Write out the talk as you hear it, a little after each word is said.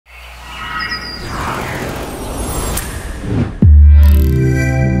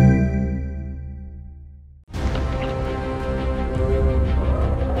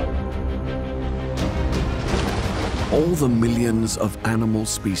the millions of animal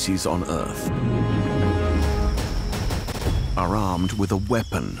species on Earth are armed with a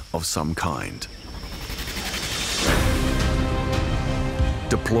weapon of some kind,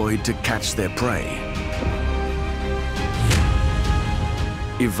 deployed to catch their prey,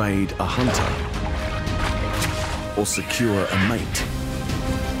 evade a hunter, or secure a mate.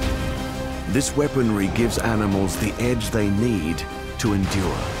 This weaponry gives animals the edge they need to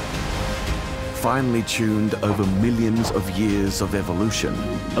endure. Finely tuned over millions of years of evolution,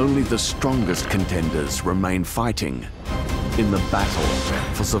 only the strongest contenders remain fighting in the battle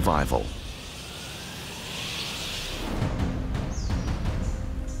for survival.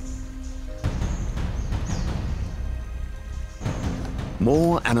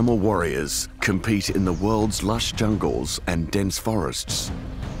 More animal warriors compete in the world's lush jungles and dense forests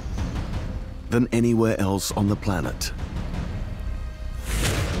than anywhere else on the planet.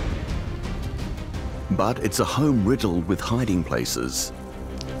 But it's a home riddled with hiding places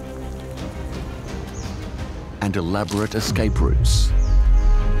and elaborate escape routes.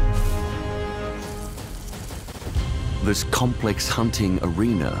 This complex hunting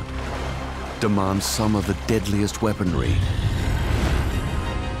arena demands some of the deadliest weaponry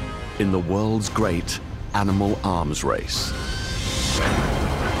in the world's great animal arms race.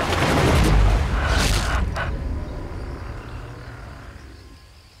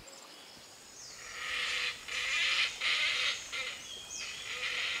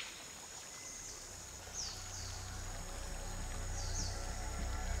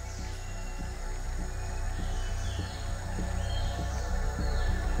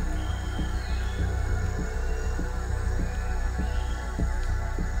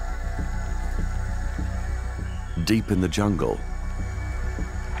 Deep in the jungle,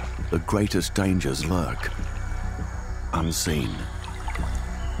 the greatest dangers lurk, unseen.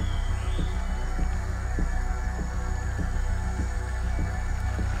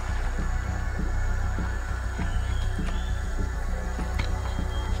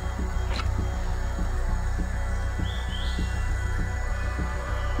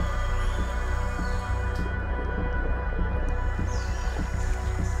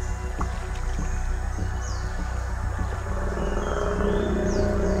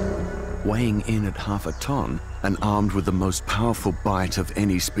 Weighing in at half a ton and armed with the most powerful bite of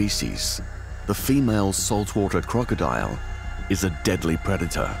any species, the female saltwater crocodile is a deadly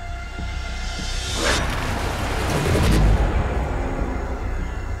predator.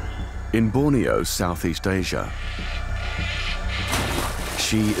 In Borneo, Southeast Asia,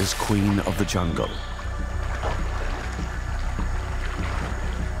 she is queen of the jungle.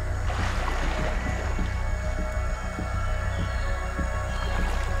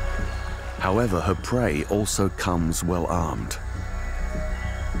 However, her prey also comes well armed,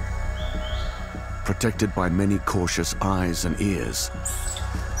 protected by many cautious eyes and ears.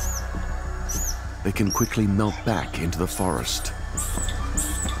 They can quickly melt back into the forest,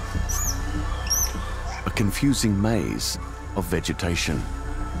 a confusing maze of vegetation.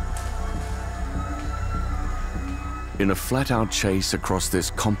 In a flat-out chase across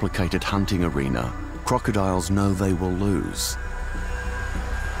this complicated hunting arena, crocodiles know they will lose.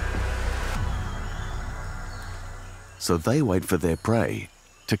 So they wait for their prey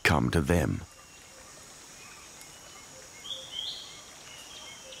to come to them.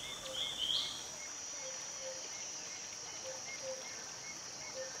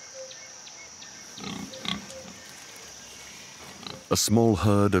 A small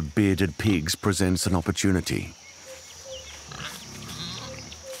herd of bearded pigs presents an opportunity.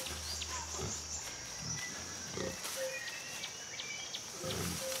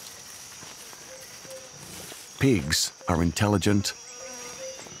 Pigs are intelligent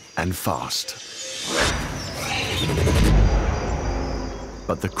and fast.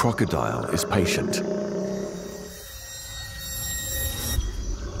 But the crocodile is patient.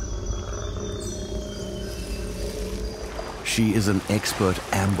 She is an expert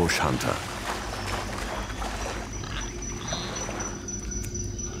ambush hunter.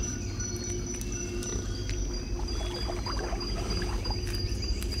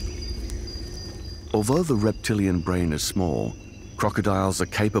 Although the reptilian brain is small, crocodiles are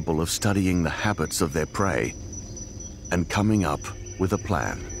capable of studying the habits of their prey and coming up with a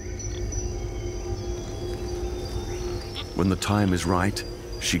plan. When the time is right,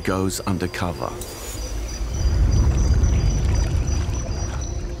 she goes undercover.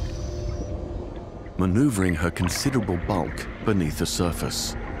 Maneuvering her considerable bulk beneath the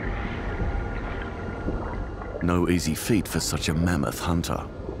surface. No easy feat for such a mammoth hunter.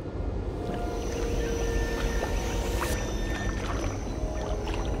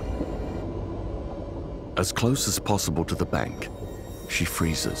 As close as possible to the bank, she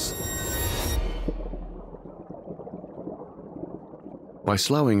freezes. By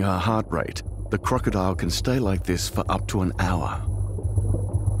slowing her heart rate, the crocodile can stay like this for up to an hour.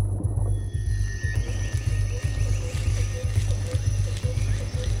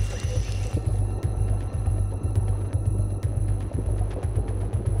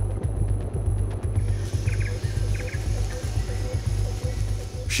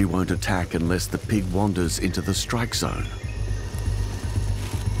 She won't attack unless the pig wanders into the strike zone.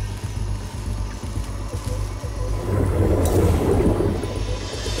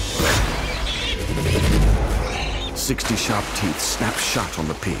 Sharp teeth snap shut on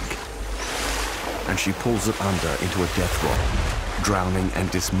the pig, and she pulls it under into a death roll, drowning and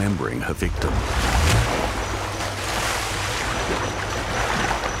dismembering her victim.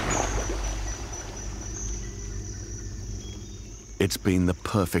 It's been the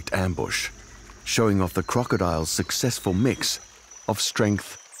perfect ambush, showing off the crocodile's successful mix of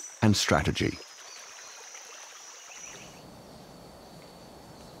strength and strategy.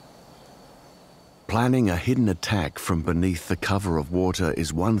 Planning a hidden attack from beneath the cover of water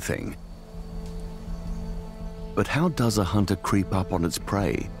is one thing, but how does a hunter creep up on its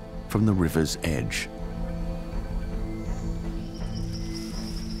prey from the river's edge?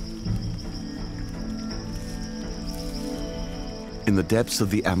 In the depths of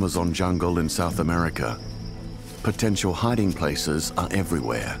the Amazon jungle in South America, potential hiding places are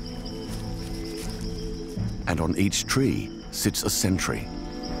everywhere. And on each tree sits a sentry.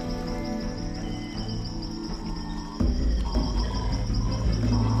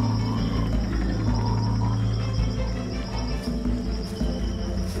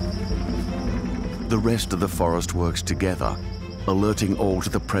 The rest of the forest works together, alerting all to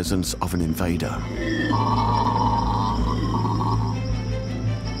the presence of an invader.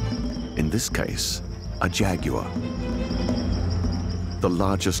 In this case, a jaguar, the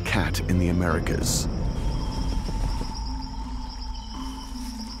largest cat in the Americas.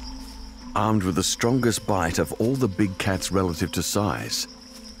 Armed with the strongest bite of all the big cats relative to size,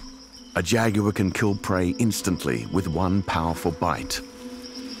 a jaguar can kill prey instantly with one powerful bite.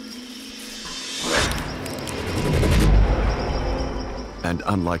 And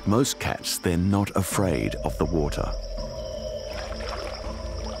unlike most cats, they're not afraid of the water.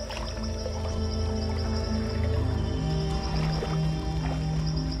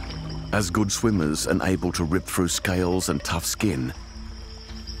 As good swimmers and able to rip through scales and tough skin,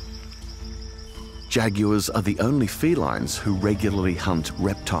 jaguars are the only felines who regularly hunt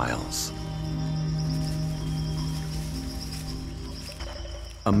reptiles.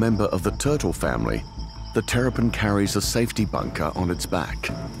 A member of the turtle family, the terrapin carries a safety bunker on its back.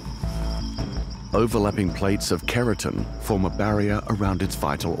 Overlapping plates of keratin form a barrier around its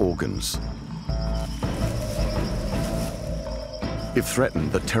vital organs. If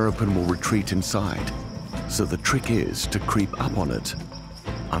threatened, the terrapin will retreat inside, so the trick is to creep up on it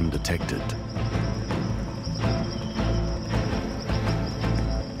undetected.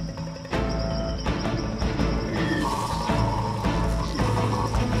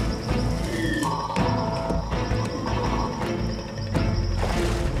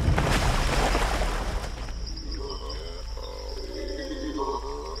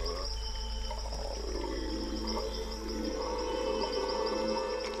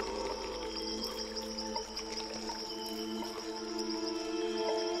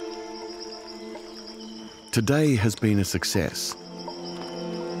 Today has been a success,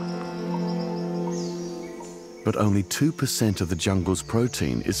 but only 2% of the jungle's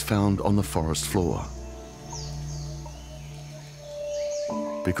protein is found on the forest floor,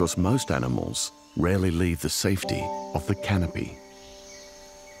 because most animals rarely leave the safety of the canopy.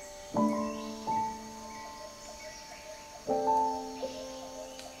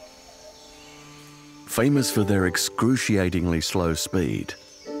 Famous for their excruciatingly slow speed,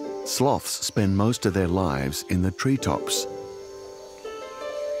 sloths spend most of their lives in the treetops.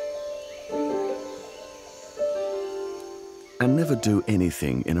 And never do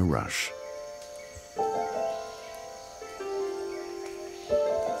anything in a rush.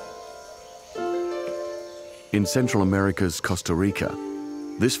 In Central America's Costa Rica,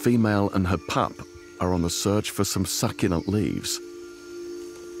 this female and her pup are on the search for some succulent leaves.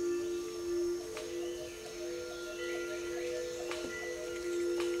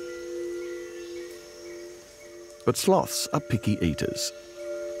 But sloths are picky eaters,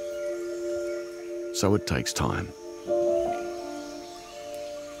 so it takes time.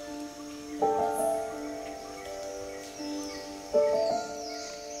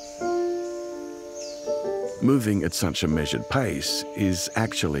 Moving at such a measured pace is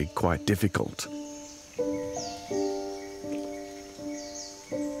actually quite difficult.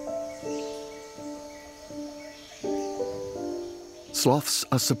 Sloths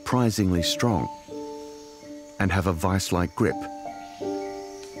are surprisingly strong and have a vice-like grip.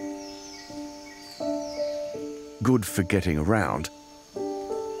 Good for getting around,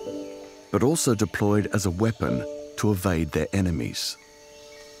 but also deployed as a weapon to evade their enemies.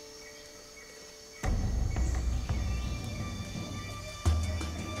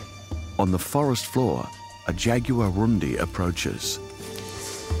 On the forest floor, a jaguarundi approaches.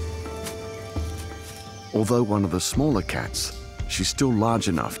 Although one of the smaller cats, she's still large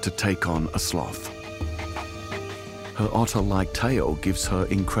enough to take on a sloth. Her otter-like tail gives her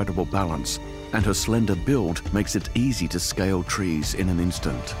incredible balance, and her slender build makes it easy to scale trees in an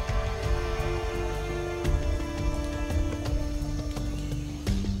instant.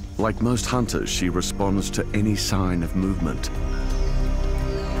 Like most hunters, she responds to any sign of movement.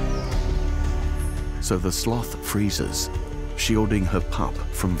 So the sloth freezes, shielding her pup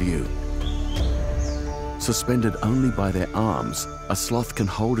from view. Suspended only by their arms, a sloth can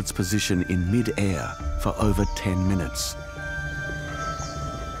hold its position in mid-air for over 10 minutes.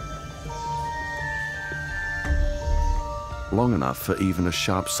 Long enough for even a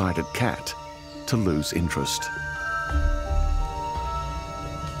sharp-sighted cat to lose interest.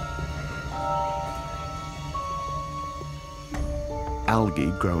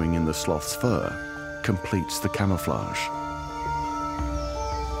 Algae growing in the sloth's fur completes the camouflage.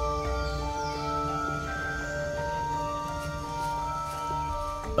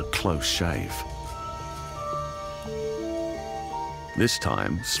 A close shave. This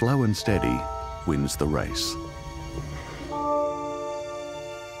time, slow and steady wins the race.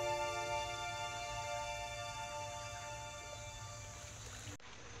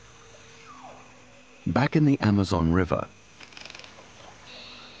 Back in the Amazon River,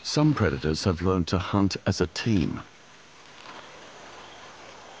 some predators have learned to hunt as a team.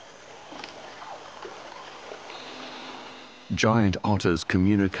 Giant otters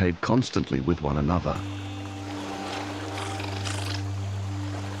communicate constantly with one another.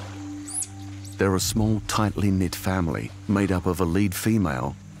 They're a small, tightly knit family made up of a lead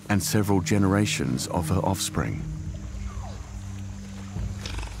female and several generations of her offspring.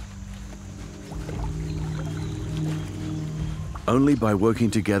 Only by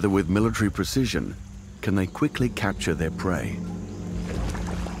working together with military precision can they quickly capture their prey.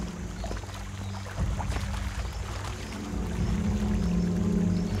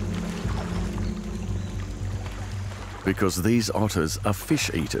 Because these otters are fish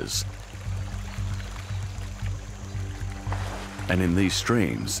eaters. And in these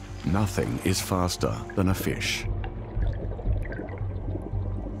streams, nothing is faster than a fish.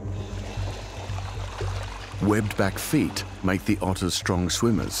 Webbed back feet make the otters strong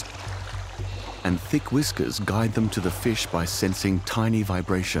swimmers, and thick whiskers guide them to the fish by sensing tiny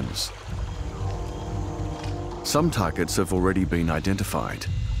vibrations. Some targets have already been identified.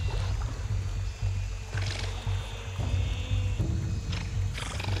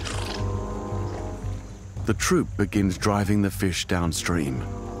 The troop begins driving the fish downstream.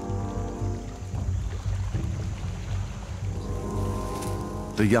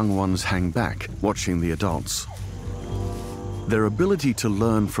 The young ones hang back, watching the adults. Their ability to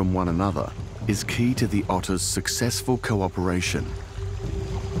learn from one another is key to the otter's successful cooperation.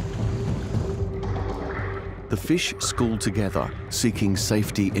 The fish school together, seeking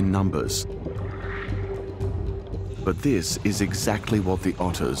safety in numbers. But this is exactly what the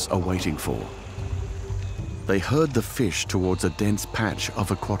otters are waiting for. They herd the fish towards a dense patch of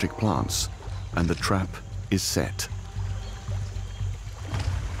aquatic plants, and the trap is set.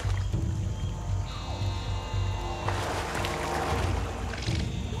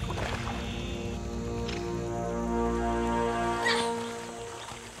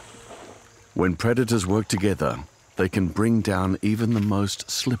 When predators work together, they can bring down even the most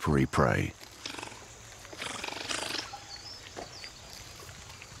slippery prey.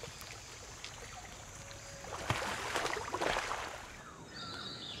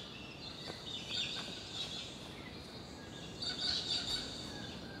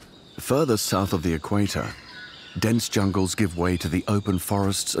 Further south of the equator, dense jungles give way to the open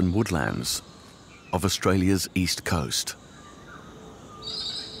forests and woodlands of Australia's east coast.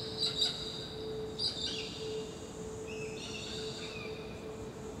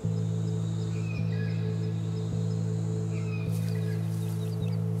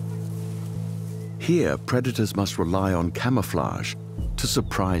 Here, predators must rely on camouflage to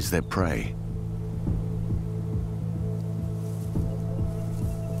surprise their prey.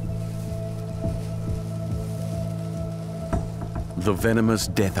 The venomous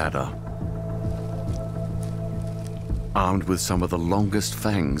death adder, armed with some of the longest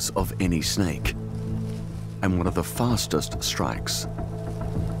fangs of any snake, and one of the fastest strikes.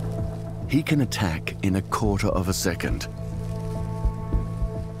 He can attack in a quarter of a second,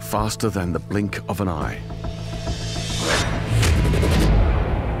 faster than the blink of an eye.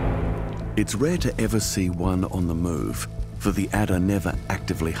 It's rare to ever see one on the move, for the adder never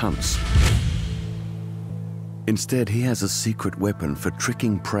actively hunts. Instead, he has a secret weapon for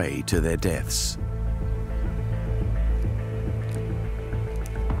tricking prey to their deaths.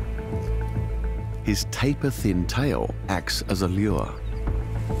 His taper-thin tail acts as a lure,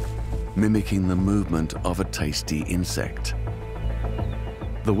 mimicking the movement of a tasty insect.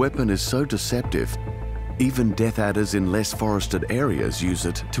 The weapon is so deceptive, even death adders in less forested areas use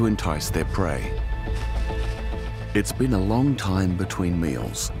it to entice their prey. It's been a long time between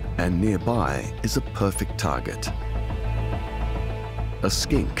meals, and nearby is a perfect target. A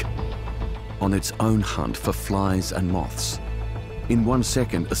skink, on its own hunt for flies and moths. In 1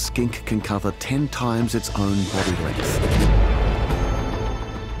 second, a skink can cover 10 times its own body length.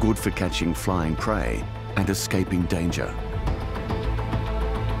 Good for catching flying prey and escaping danger.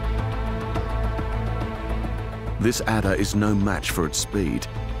 This adder is no match for its speed,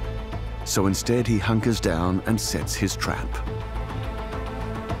 so instead he hunkers down and sets his trap.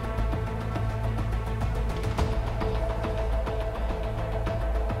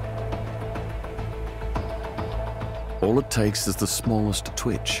 All it takes is the smallest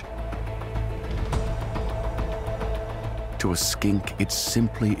twitch. To a skink, it's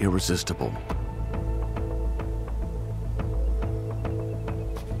simply irresistible.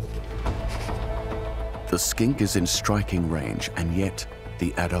 The skink is in striking range, and yet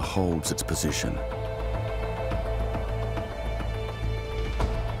the adder holds its position.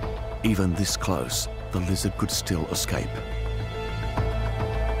 Even this close, the lizard could still escape.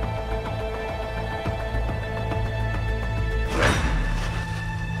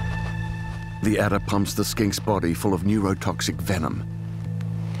 The adder pumps the skink's body full of neurotoxic venom.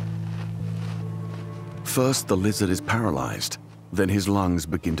 First, the lizard is paralyzed, then his lungs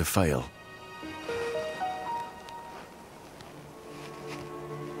begin to fail.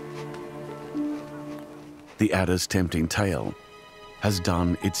 The adder's tempting tail has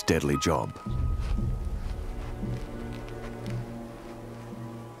done its deadly job.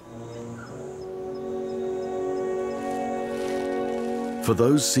 For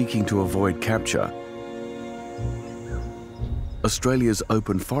those seeking to avoid capture, Australia's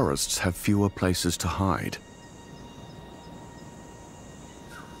open forests have fewer places to hide.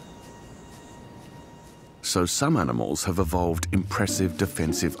 So some animals have evolved impressive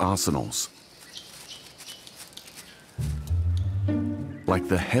defensive arsenals, like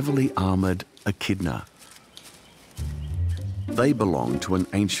the heavily armored echidna. They belong to an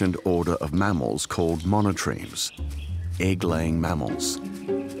ancient order of mammals called monotremes, egg-laying mammals,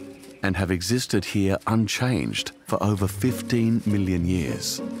 and have existed here unchanged for over 15 million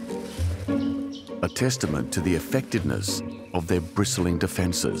years. A testament to the effectiveness of their bristling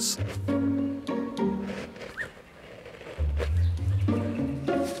defenses.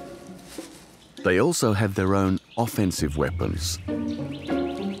 They also have their own offensive weapons.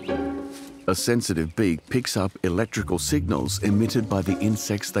 A sensitive beak picks up electrical signals emitted by the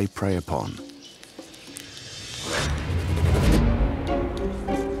insects they prey upon.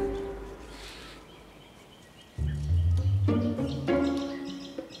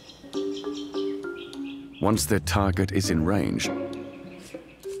 Once their target is in range,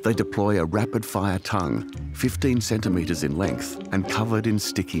 they deploy a rapid-fire tongue 15 centimeters in length and covered in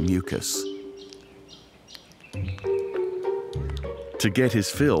sticky mucus. To get his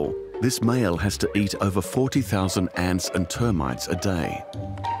fill, this male has to eat over 40,000 ants and termites a day.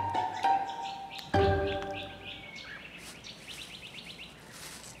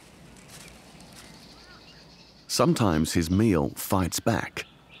 Sometimes his meal fights back.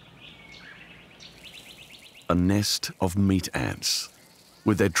 A nest of meat ants.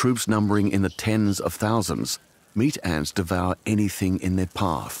 With their troops numbering in the tens of thousands, meat ants devour anything in their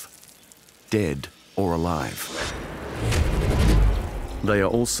path, dead or alive. They are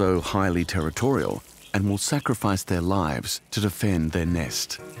also highly territorial and will sacrifice their lives to defend their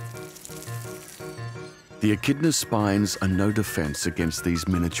nest. The echidna's spines are no defense against these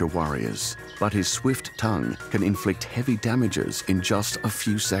miniature warriors, but his swift tongue can inflict heavy damages in just a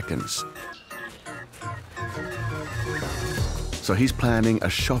few seconds. So he's planning a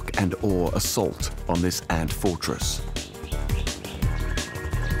shock and awe assault on this ant fortress.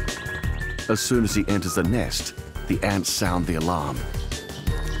 As soon as he enters the nest, the ants sound the alarm.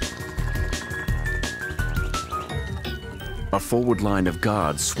 A forward line of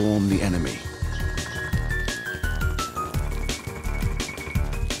guards swarm the enemy.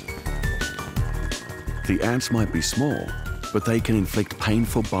 The ants might be small, but they can inflict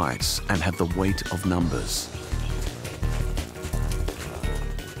painful bites and have the weight of numbers.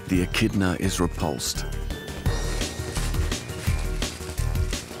 The echidna is repulsed.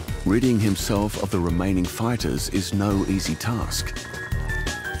 Ridding himself of the remaining fighters is no easy task.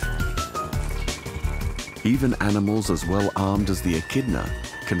 Even animals as well armed as the echidna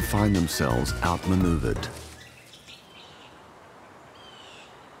can find themselves outmaneuvered.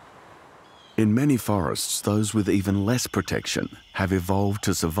 In many forests, those with even less protection have evolved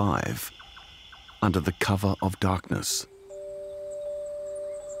to survive under the cover of darkness.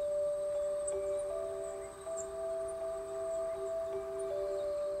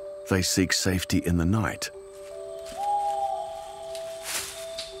 They seek safety in the night,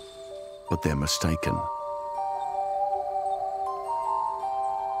 but they're mistaken.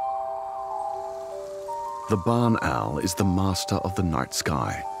 The barn owl is the master of the night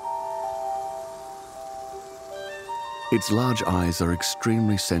sky. Its large eyes are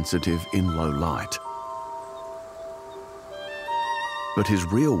extremely sensitive in low light. But his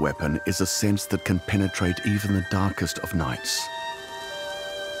real weapon is a sense that can penetrate even the darkest of nights.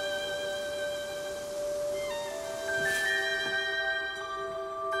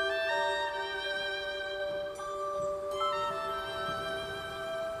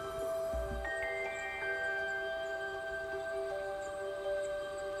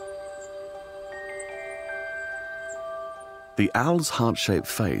 The owl's heart-shaped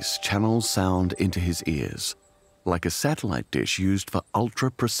face channels sound into his ears, like a satellite dish used for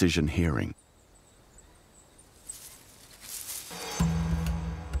ultra-precision hearing.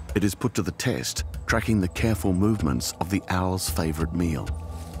 It is put to the test, tracking the careful movements of the owl's favorite meal,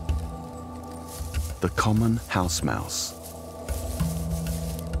 the common house mouse.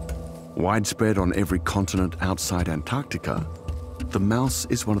 Widespread on every continent outside Antarctica, the mouse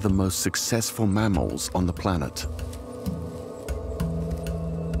is one of the most successful mammals on the planet.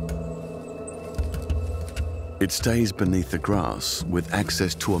 It stays beneath the grass with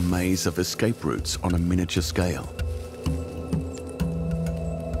access to a maze of escape routes on a miniature scale.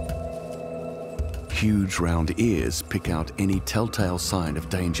 Huge round ears pick out any telltale sign of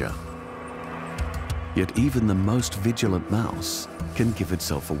danger. Yet even the most vigilant mouse can give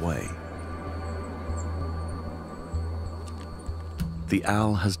itself away. The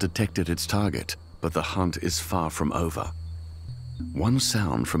owl has detected its target, but the hunt is far from over. One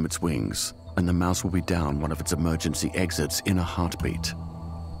sound from its wings, and the mouse will be down one of its emergency exits in a heartbeat.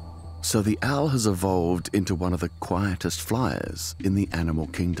 So the owl has evolved into one of the quietest flyers in the animal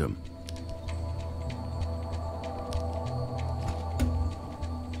kingdom.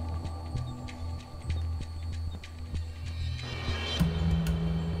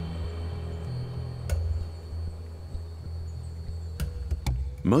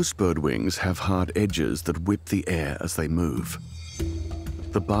 Most bird wings have hard edges that whip the air as they move.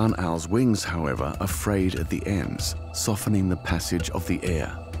 The barn owl's wings, however, are frayed at the ends, softening the passage of the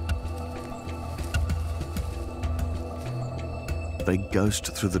air. They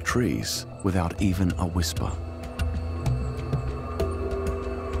ghost through the trees without even a whisper.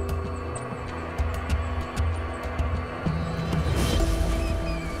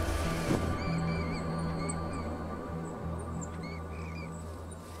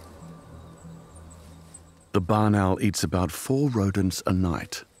 The barn owl eats about 4 rodents a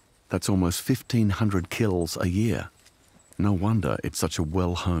night. That's almost 1,500 kills a year. No wonder it's such a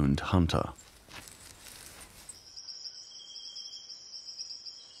well-honed hunter.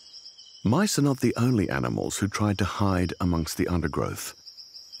 Mice are not the only animals who tried to hide amongst the undergrowth.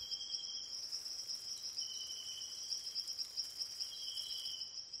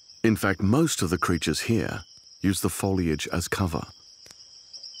 In fact, most of the creatures here use the foliage as cover.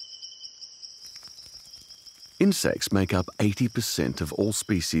 Insects make up 80% of all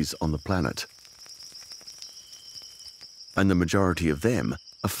species on the planet, and the majority of them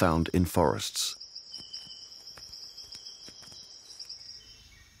are found in forests.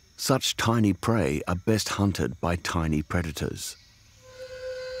 Such tiny prey are best hunted by tiny predators.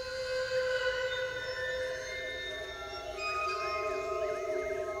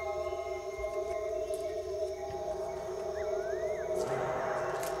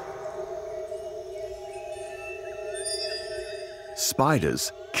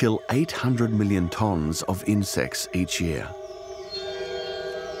 Spiders kill 800 million tons of insects each year.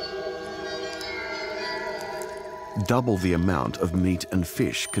 Double the amount of meat and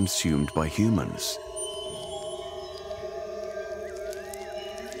fish consumed by humans.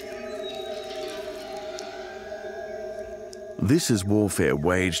 This is warfare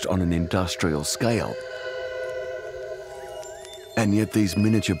waged on an industrial scale. And yet these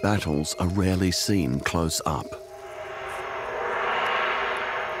miniature battles are rarely seen close up.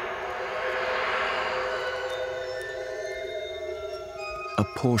 A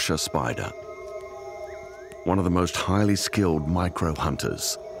Portia spider, one of the most highly skilled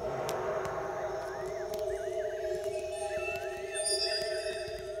micro-hunters.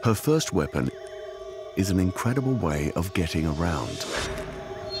 Her first weapon is an incredible way of getting around.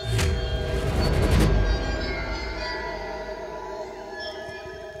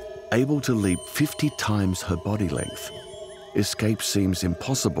 Able to leap 50 times her body length, escape seems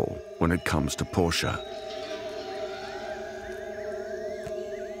impossible when it comes to Portia.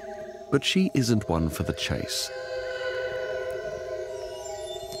 But she isn't one for the chase.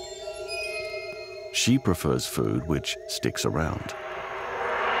 She prefers food which sticks around.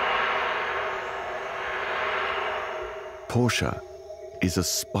 Portia is a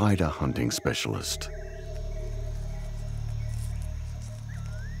spider hunting specialist.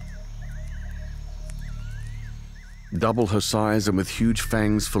 Double her size and with huge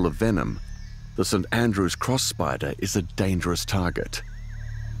fangs full of venom, the St. Andrew's cross spider is a dangerous target.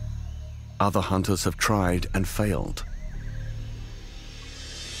 Other hunters have tried and failed.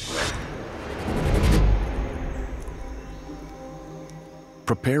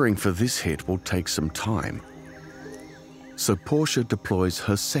 Preparing for this hit will take some time, so Portia deploys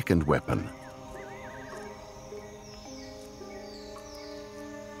her second weapon.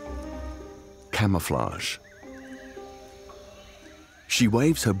 Camouflage. She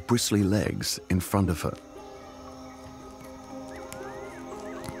waves her bristly legs in front of her.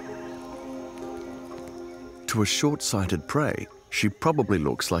 To a short-sighted prey, she probably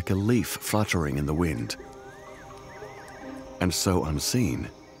looks like a leaf fluttering in the wind. And so unseen,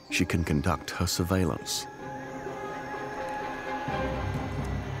 she can conduct her surveillance.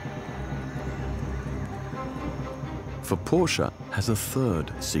 For Portia has a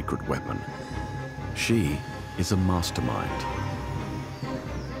third secret weapon. She is a mastermind.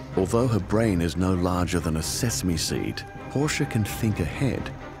 Although her brain is no larger than a sesame seed, Portia can think ahead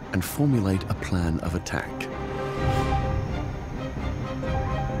and formulate a plan of attack.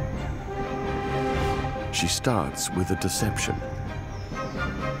 She starts with a deception.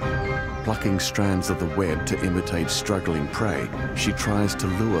 Plucking strands of the web to imitate struggling prey, she tries to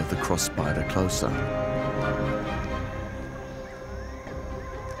lure the cross spider closer.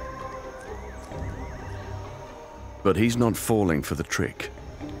 But he's not falling for the trick.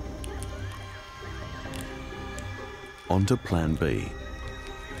 On to Plan B.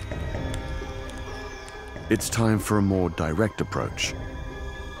 It's time for a more direct approach.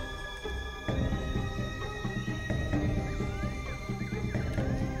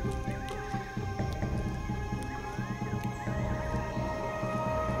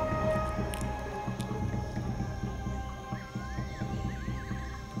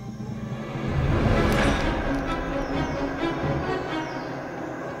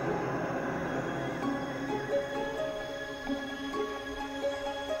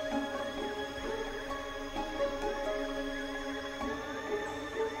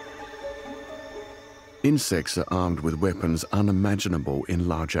 Insects are armed with weapons unimaginable in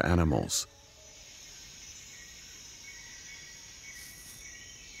larger animals.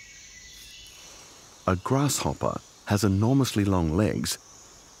 A grasshopper has enormously long legs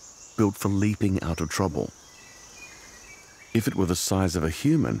built for leaping out of trouble. If it were the size of a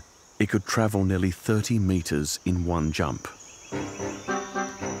human, it could travel nearly 30 meters in one jump.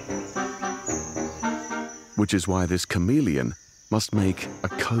 Which is why this chameleon must make a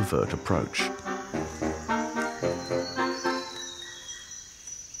covert approach.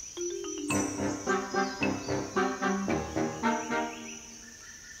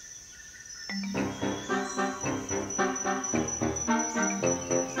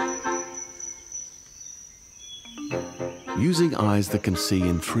 Using eyes that can see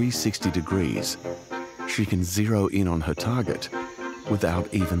in 360 degrees, she can zero in on her target without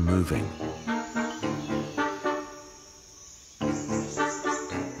even moving.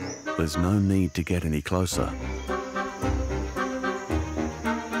 There's no need to get any closer.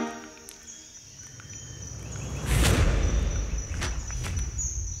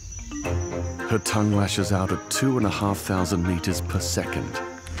 Her tongue lashes out at 2,500 meters per second.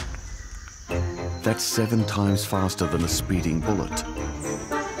 That's 7 times faster than a speeding bullet.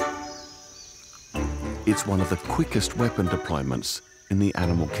 It's one of the quickest weapon deployments in the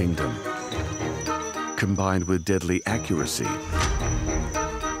animal kingdom. Combined with deadly accuracy,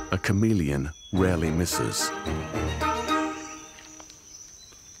 a chameleon rarely misses.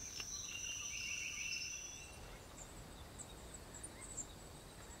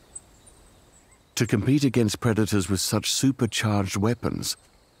 To compete against predators with such supercharged weapons,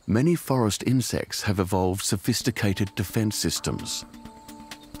 many forest insects have evolved sophisticated defense systems.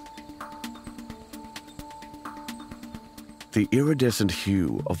 The iridescent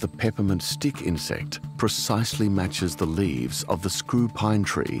hue of the peppermint stick insect precisely matches the leaves of the screw pine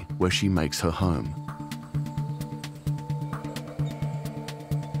tree where she makes her home.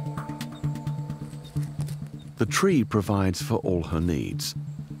 The tree provides for all her needs: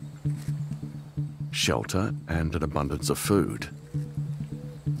 shelter and an abundance of food.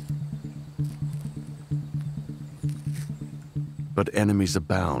 But enemies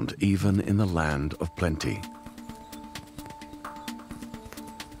abound even in the land of plenty.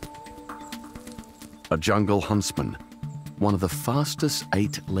 A jungle huntsman, one of the fastest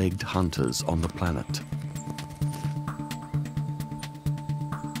eight-legged hunters on the planet.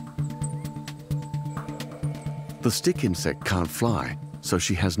 The stick insect can't fly, so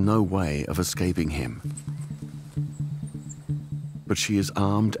she has no way of escaping him. But she is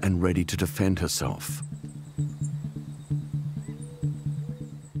armed and ready to defend herself.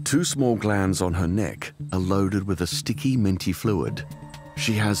 Two small glands on her neck are loaded with a sticky, minty fluid.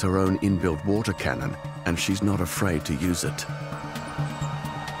 She has her own inbuilt water cannon, and she's not afraid to use it.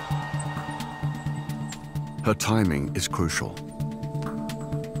 Her timing is crucial.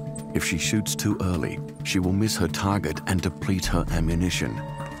 If she shoots too early, she will miss her target and deplete her ammunition.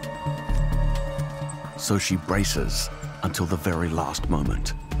 So she braces until the very last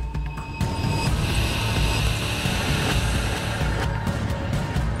moment.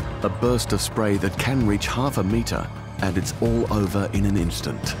 A burst of spray that can reach half a meter, and it's all over in an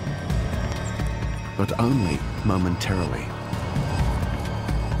instant. But only momentarily.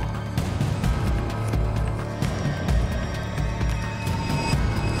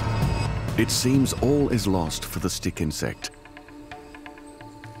 It seems all is lost for the stick insect.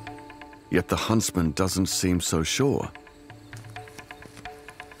 Yet the huntsman doesn't seem so sure.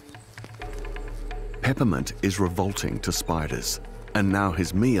 Peppermint is revolting to spiders, and now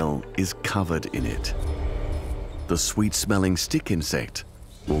his meal is covered in it. The sweet-smelling stick insect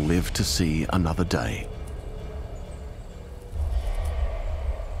will live to see another day.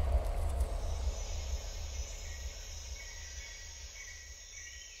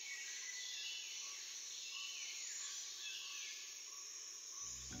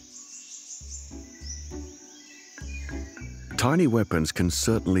 Tiny weapons can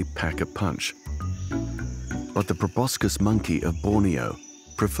certainly pack a punch, but the proboscis monkey of Borneo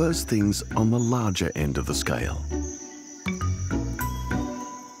prefers things on the larger end of the scale.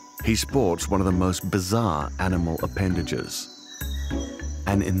 He sports one of the most bizarre animal appendages: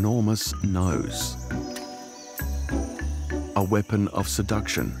 an enormous nose, a weapon of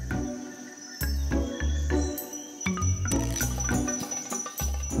seduction.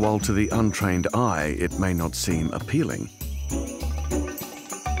 While to the untrained eye it may not seem appealing,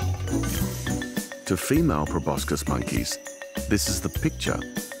 to female proboscis monkeys, this is the picture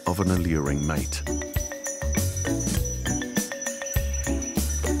of an alluring mate.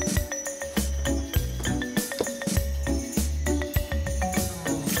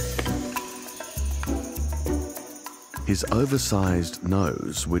 His oversized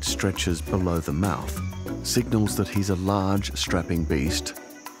nose, which stretches below the mouth, signals that he's a large, strapping beast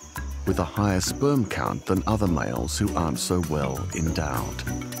with a higher sperm count than other males who aren't so well endowed.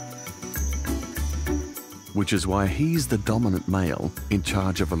 Which is why he's the dominant male in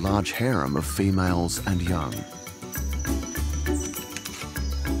charge of a large harem of females and young.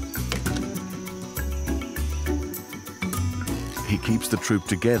 He keeps the troop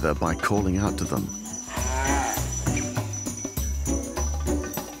together by calling out to them.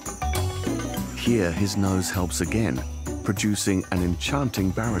 Here his nose helps again, producing an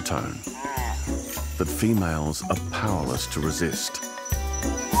enchanting baritone that females are powerless to resist.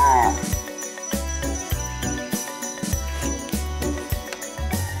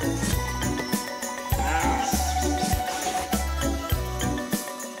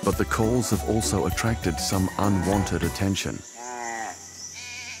 But the calls have also attracted some unwanted attention.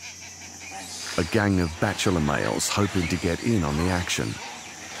 A gang of bachelor males hoping to get in on the action.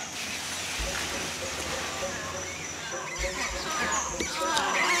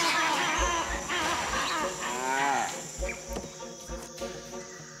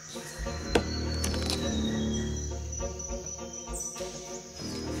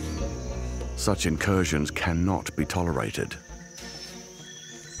 Such incursions cannot be tolerated.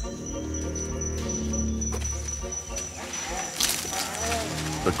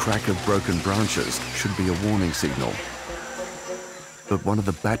 The crack of broken branches should be a warning signal. But one of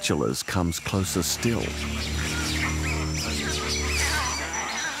the bachelors comes closer still.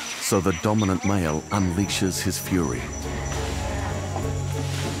 So the dominant male unleashes his fury.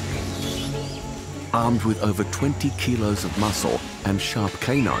 Armed with over 20 kilos of muscle and sharp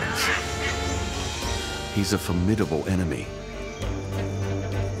canines, he's a formidable enemy.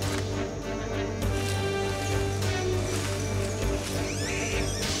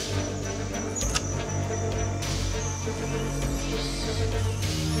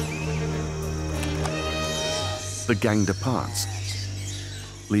 The gang departs,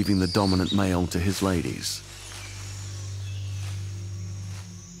 leaving the dominant male to his ladies.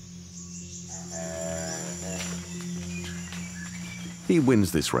 He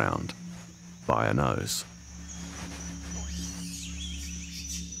wins this round by a nose.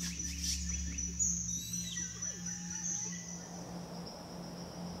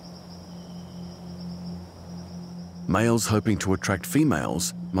 Males hoping to attract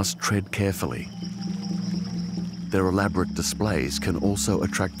females must tread carefully. Their elaborate displays can also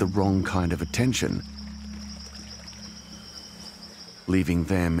attract the wrong kind of attention, leaving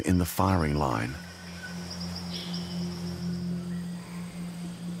them in the firing line.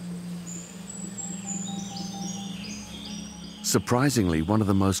 Surprisingly, one of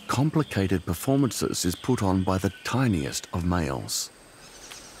the most complicated performances is put on by the tiniest of males.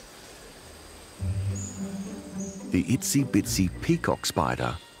 The itsy-bitsy peacock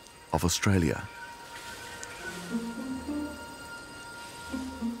spider of Australia.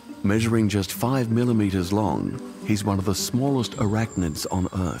 Measuring just 5 millimeters long, he's one of the smallest arachnids on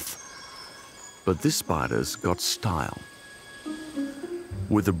Earth. But this spider's got style.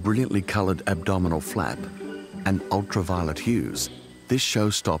 With a brilliantly colored abdominal flap and ultraviolet hues, this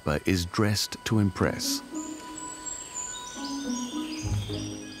showstopper is dressed to impress.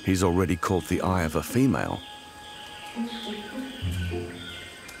 He's already caught the eye of a female,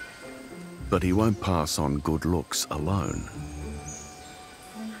 but he won't pass on good looks alone.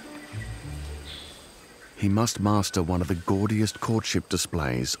 He must master one of the gaudiest courtship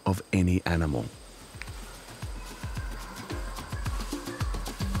displays of any animal.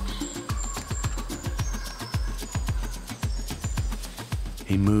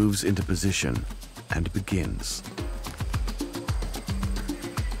 He moves into position and begins.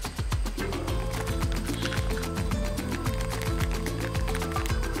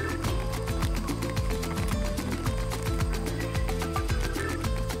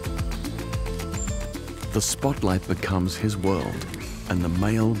 The spotlight becomes his world, and the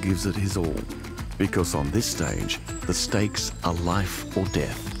male gives it his all, because on this stage, the stakes are life or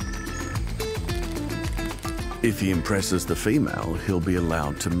death. If he impresses the female, he'll be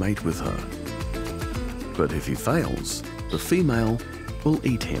allowed to mate with her. But if he fails, the female will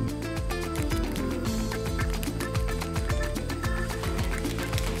eat him.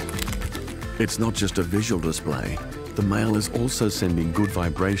 It's not just a visual display. The male is also sending good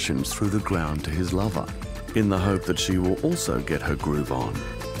vibrations through the ground to his lover, in the hope that she will also get her groove on.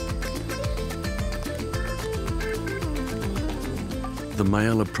 The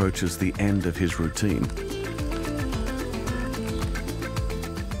male approaches the end of his routine,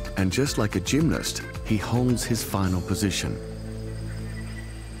 and just like a gymnast, he holds his final position.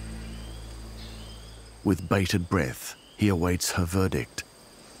 With bated breath, he awaits her verdict.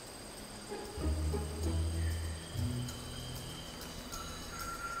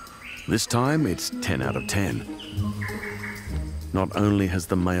 This time, it's 10 out of 10. Not only has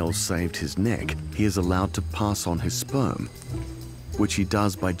the male saved his neck, he is allowed to pass on his sperm, which he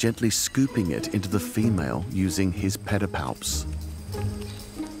does by gently scooping it into the female using his pedipalps.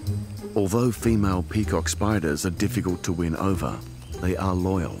 Although female peacock spiders are difficult to win over, they are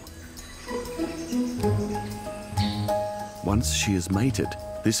loyal. Once she is mated,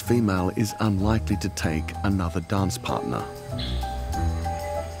 this female is unlikely to take another dance partner.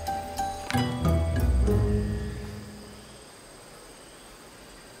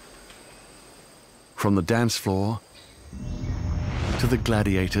 From the dance floor to the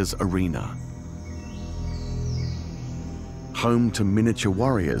gladiators' arena. Home to miniature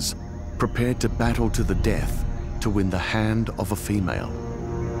warriors prepared to battle to the death to win the hand of a female.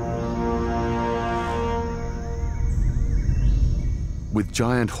 With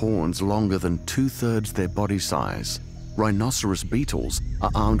giant horns longer than 2/3 their body size, rhinoceros beetles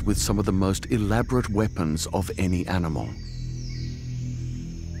are armed with some of the most elaborate weapons of any animal.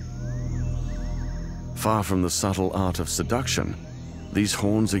 Far from the subtle art of seduction, these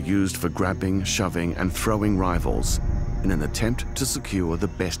horns are used for grabbing, shoving, and throwing rivals in an attempt to secure the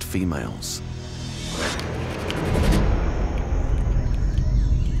best females.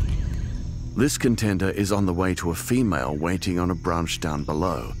 This contender is on the way to a female waiting on a branch down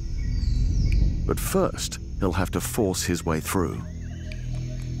below. But first, he'll have to force his way through.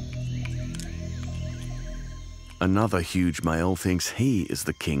 Another huge male thinks he is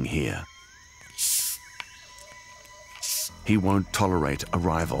the king here. He won't tolerate a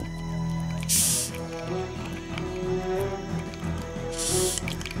rival.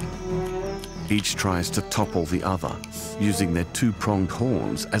 Each tries to topple the other, using their two-pronged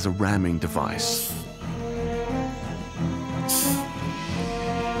horns as a ramming device.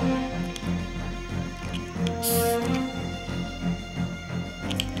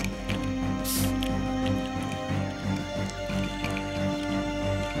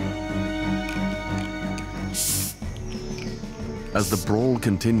 As the brawl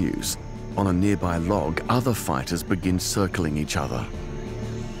continues, on a nearby log, other fighters begin circling each other.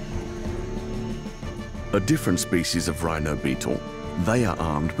 A different species of rhino beetle, they are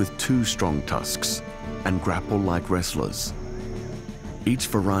armed with two strong tusks and grapple like wrestlers. Each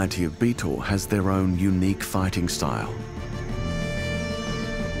variety of beetle has their own unique fighting style.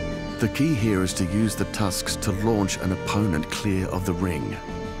 The key here is to use the tusks to launch an opponent clear of the ring.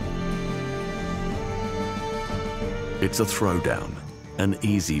 It's a throwdown, an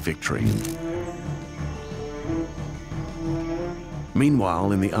easy victory.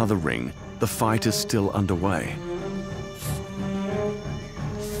 Meanwhile, in the other ring, the fight is still underway.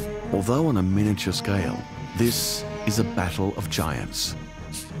 Although on a miniature scale, this is a battle of giants,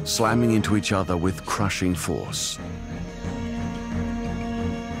 slamming into each other with crushing force.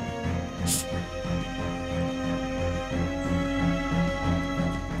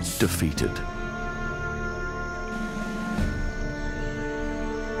 Defeated.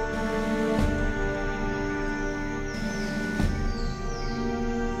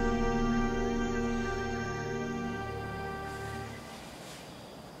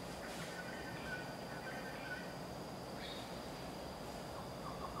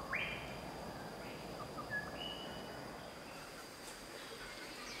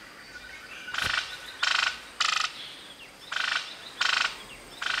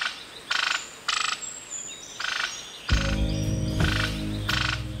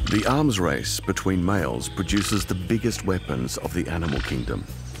 The arms race between males produces the biggest weapons of the animal kingdom.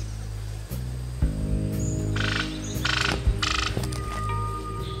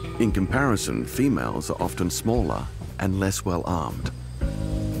 In comparison, females are often smaller and less well armed.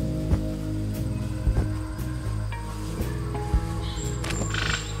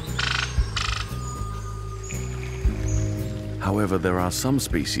 However, there are some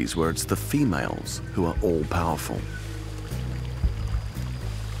species where it's the females who are all-powerful.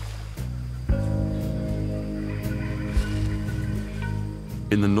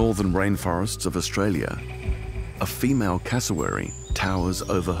 In the northern rainforests of Australia, a female cassowary towers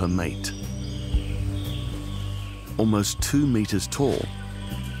over her mate. Almost 2 meters tall,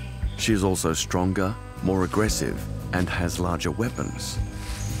 she is also stronger, more aggressive, and has larger weapons.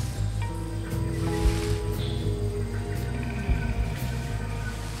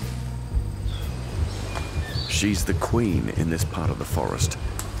 She's the queen in this part of the forest,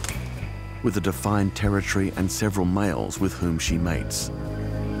 with a defined territory and several males with whom she mates.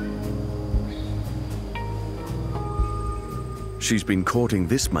 She's been courting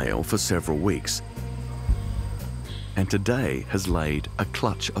this male for several weeks, and today has laid a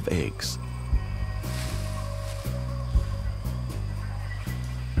clutch of eggs.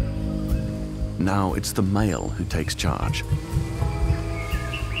 Now it's the male who takes charge.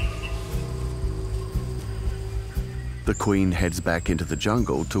 The queen heads back into the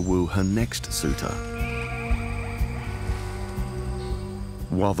jungle to woo her next suitor,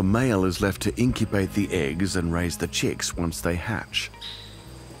 while the male is left to incubate the eggs and raise the chicks once they hatch.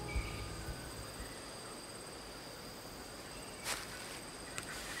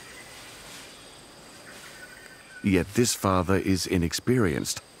 Yet this father is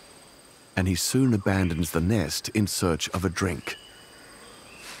inexperienced, and he soon abandons the nest in search of a drink,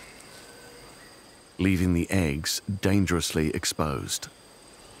 leaving the eggs dangerously exposed.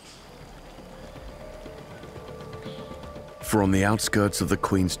 For on the outskirts of the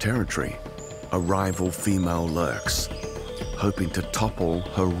queen's territory, a rival female lurks, hoping to topple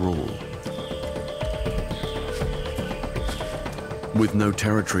her rule. With no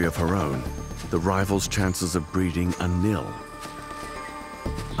territory of her own, the rival's chances of breeding are nil,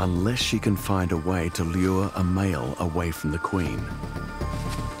 unless she can find a way to lure a male away from the queen.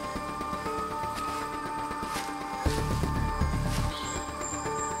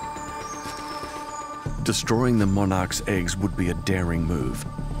 Destroying the monarch's eggs would be a daring move.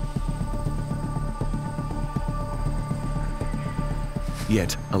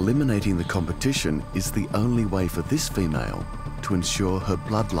 Yet, eliminating the competition is the only way for this female to ensure her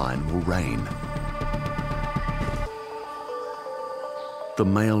bloodline will reign. The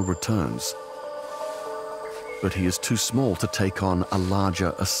male returns, but he is too small to take on a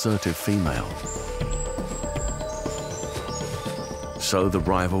larger, assertive female. So the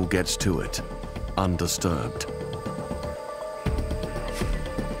rival gets to it, undisturbed.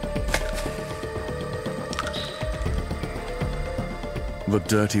 The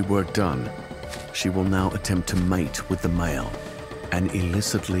dirty work done, she will now attempt to mate with the male, an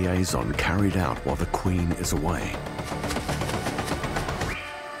illicit liaison carried out while the queen is away.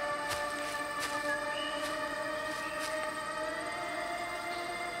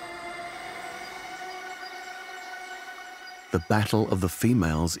 The battle of the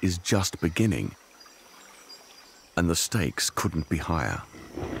females is just beginning, and the stakes couldn't be higher.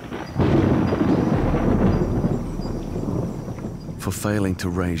 For failing to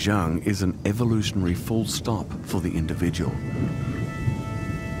raise young is an evolutionary full stop for the individual.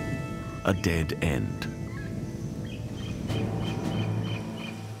 A dead end.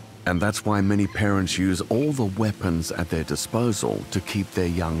 And that's why many parents use all the weapons at their disposal to keep their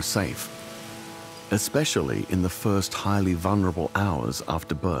young safe, especially in the first highly vulnerable hours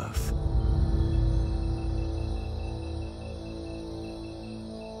after birth.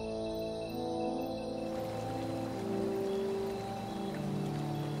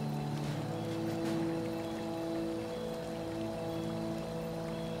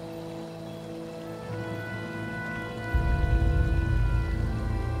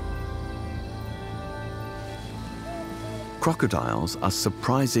 Crocodiles are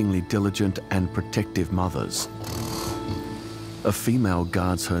surprisingly diligent and protective mothers. A female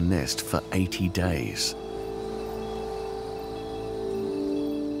guards her nest for 80 days.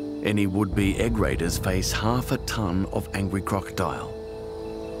 Any would-be egg raiders face half a ton of angry crocodile.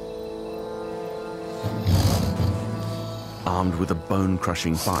 Armed with a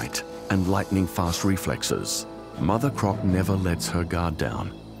bone-crushing bite and lightning-fast reflexes, Mother Croc never lets her guard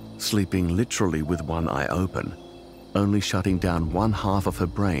down, sleeping literally with one eye open, only shutting down one half of her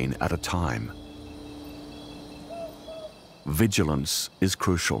brain at a time. Vigilance is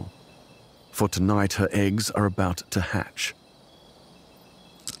crucial, for tonight her eggs are about to hatch.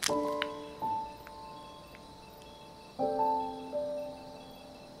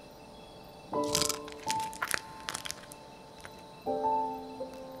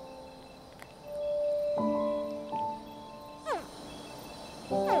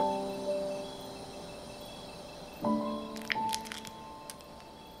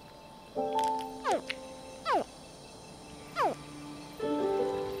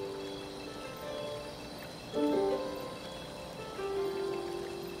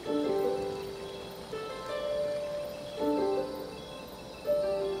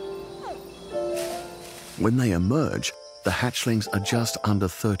 When they emerge, the hatchlings are just under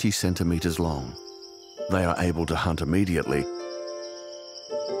 30 centimeters long. They are able to hunt immediately,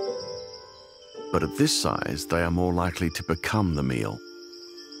 but at this size, they are more likely to become the meal.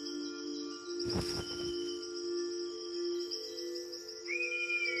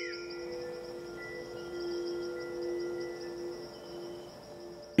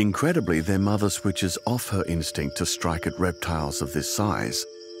 Incredibly, their mother switches off her instinct to strike at reptiles of this size,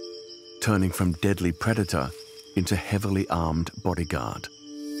 turning from deadly predator into heavily armed bodyguard.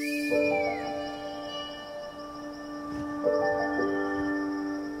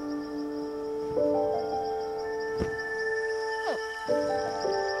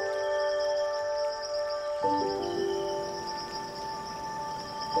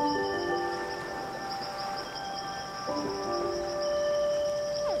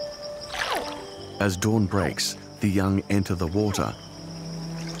 As dawn breaks, the young enter the water,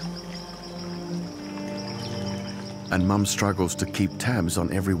 and Mum struggles to keep tabs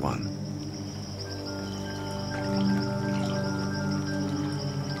on everyone.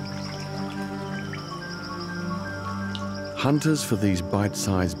 Hunters for these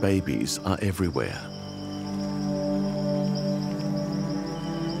bite-sized babies are everywhere.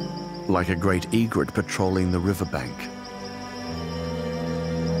 Like a great egret patrolling the riverbank.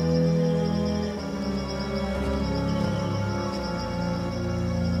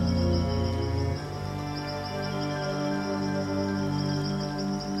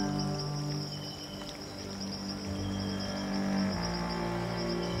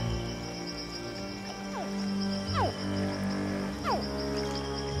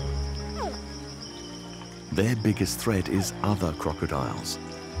 Their biggest threat is other crocodiles.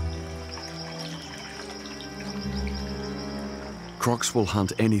 Crocs will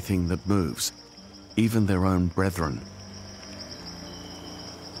hunt anything that moves, even their own brethren.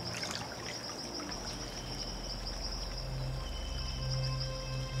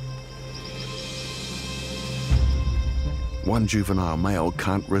 One juvenile male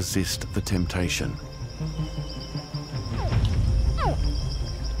can't resist the temptation.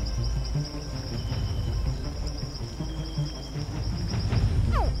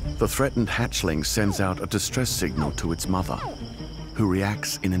 The threatened hatchling sends out a distress signal to its mother, who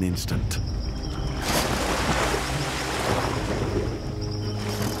reacts in an instant.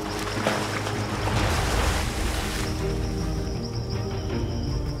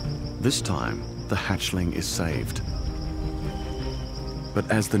 This time, the hatchling is saved.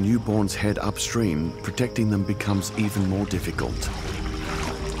 But as the newborns head upstream, protecting them becomes even more difficult.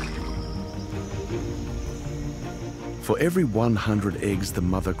 For every 100 eggs the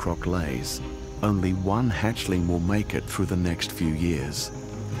mother croc lays, only one hatchling will make it through the next few years.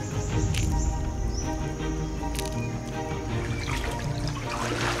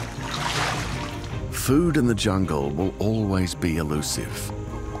 Food in the jungle will always be elusive.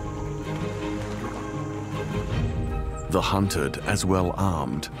 The hunted as well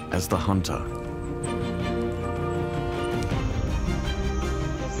armed as the hunter.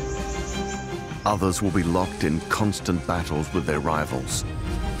 Others will be locked in constant battles with their rivals,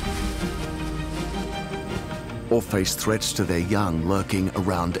 or face threats to their young lurking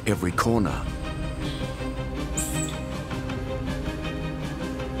around every corner.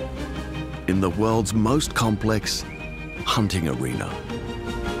 In the world's most complex hunting arena.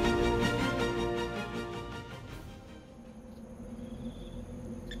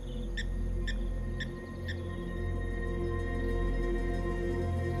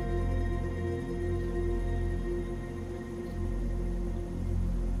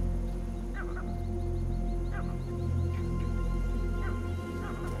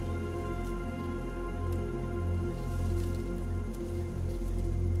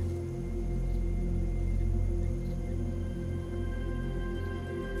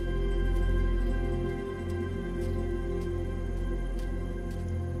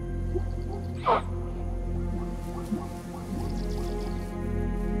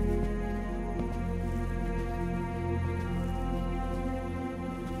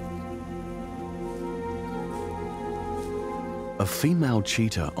 A female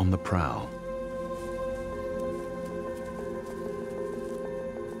cheetah on the prowl.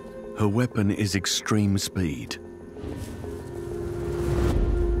 Her weapon is extreme speed.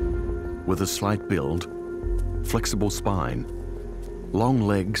 With a slight build, flexible spine, long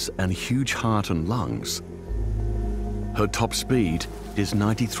legs and huge heart and lungs, her top speed is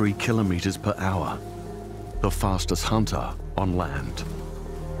 93 kilometers per hour, the fastest hunter on land.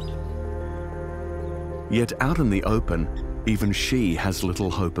 Yet out in the open, even she has little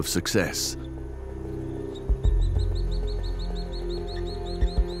hope of success.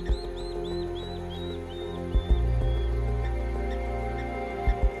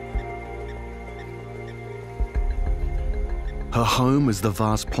 Her home is the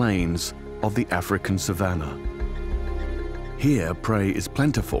vast plains of the African savanna. Here, prey is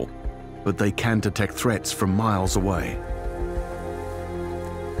plentiful, but they can detect threats from miles away,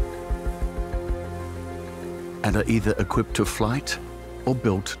 and are either equipped to flight or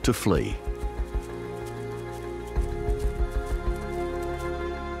built to flee.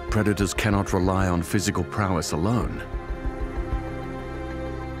 Predators cannot rely on physical prowess alone.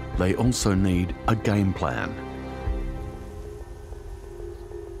 They also need a game plan.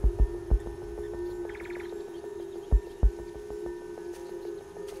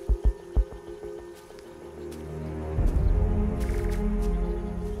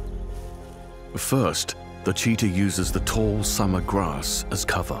 First, the cheetah uses the tall summer grass as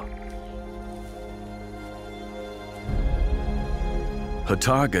cover. Her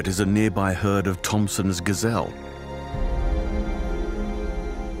target is a nearby herd of Thompson's gazelle,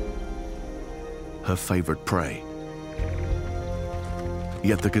 her favorite prey.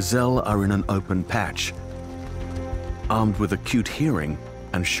 Yet the gazelle are in an open patch. Armed with acute hearing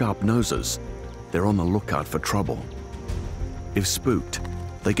and sharp noses, they're on the lookout for trouble. If spooked,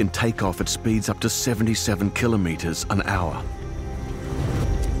 they can take off at speeds up to 77 kilometers an hour.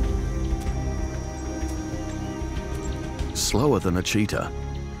 Slower than a cheetah,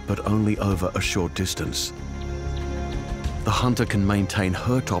 but only over a short distance. The hunter can maintain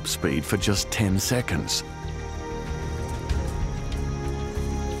her top speed for just 10 seconds.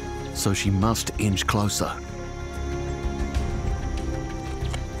 So she must inch closer.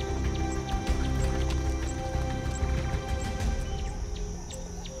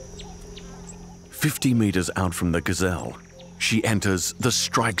 "50 meters out from the gazelle, she enters the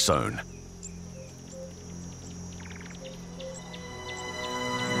strike zone."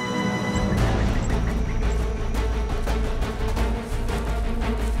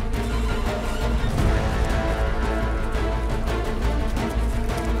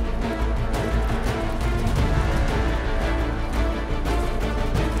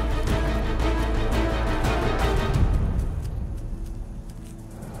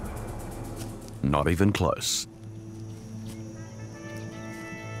 Not even close.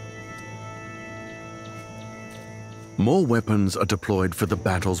 More weapons are deployed for the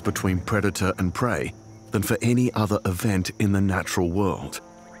battles between predator and prey than for any other event in the natural world.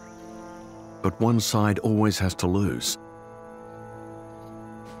 But one side always has to lose.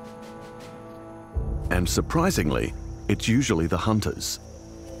 And surprisingly, it's usually the hunters.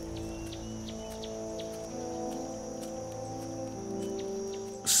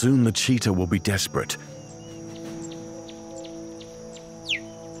 Soon the cheetah will be desperate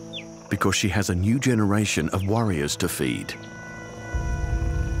because she has a new generation of warriors to feed.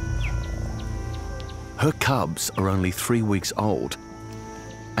 Her cubs are only 3 weeks old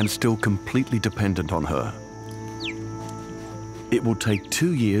and still completely dependent on her. It will take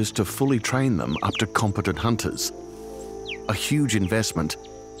 2 years to fully train them up to competent hunters, a huge investment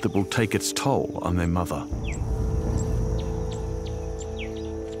that will take its toll on their mother.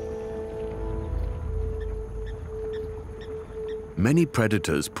 Many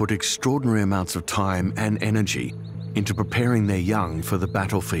predators put extraordinary amounts of time and energy into preparing their young for the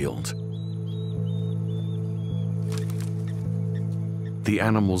battlefield. The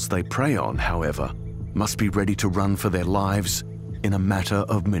animals they prey on, however, must be ready to run for their lives in a matter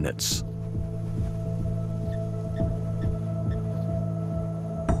of minutes.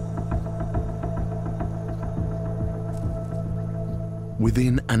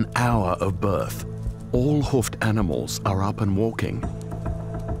 Within an hour of birth, all hoofed animals are up and walking.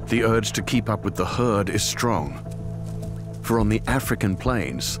 The urge to keep up with the herd is strong, for on the African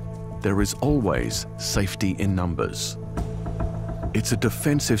plains, there is always safety in numbers. It's a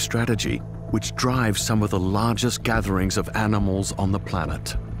defensive strategy which drives some of the largest gatherings of animals on the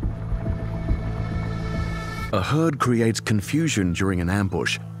planet. A herd creates confusion during an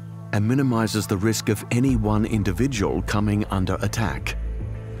ambush and minimizes the risk of any one individual coming under attack.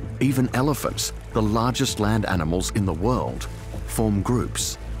 Even elephants, the largest land animals in the world, form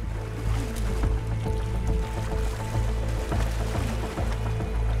groups.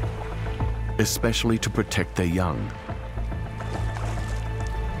 Especially to protect their young.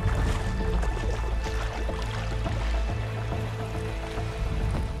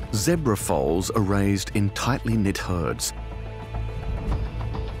 Zebra foals are raised in tightly knit herds,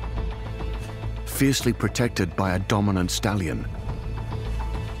 fiercely protected by a dominant stallion.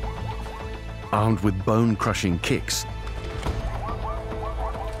 Armed with bone-crushing kicks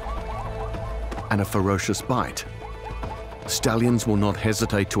and a ferocious bite, stallions will not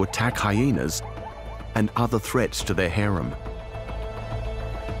hesitate to attack hyenas and other threats to their harem.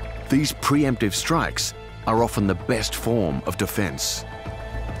 These preemptive strikes are often the best form of defense.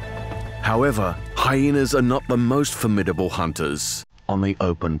 However, hyenas are not the most formidable hunters on the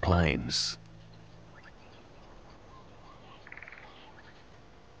open plains.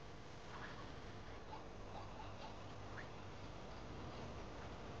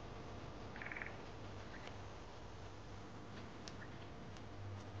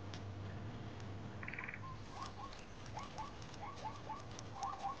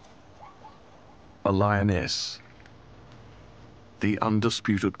 A lioness, the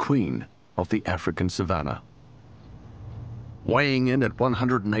undisputed queen of the African savanna. Weighing in at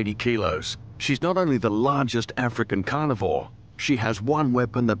 180 kilos, she's not only the largest African carnivore, she has one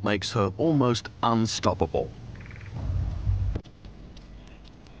weapon that makes her almost unstoppable.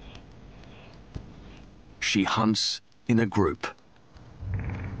 She hunts in a group.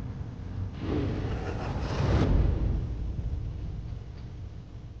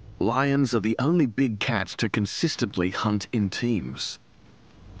 Lions are the only big cats to consistently hunt in teams.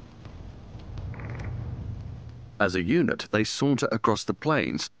 As a unit, they saunter across the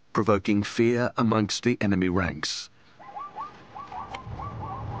plains, provoking fear amongst the enemy ranks.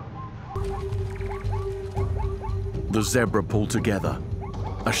 The zebra pull together,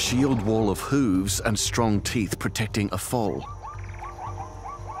 a shield wall of hooves and strong teeth protecting a foal.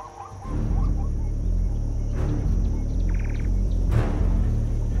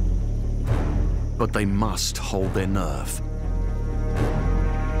 But they must hold their nerve.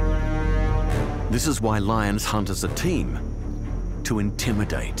 This is why lions hunt as a team, to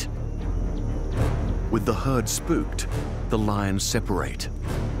intimidate. With the herd spooked, the lions separate.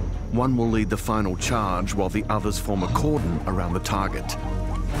 One will lead the final charge while the others form a cordon around the target.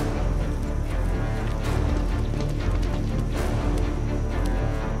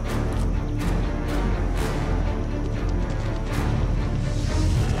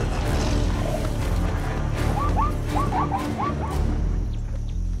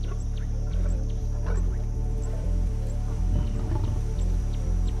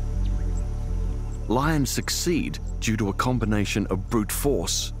 Lions succeed due to a combination of brute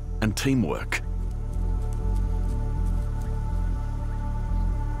force and teamwork.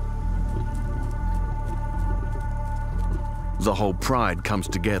 The whole pride comes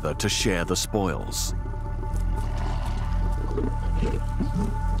together to share the spoils.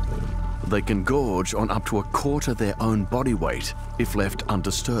 They can gorge on up to a quarter their own body weight if left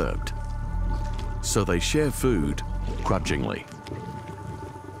undisturbed. So they share food grudgingly.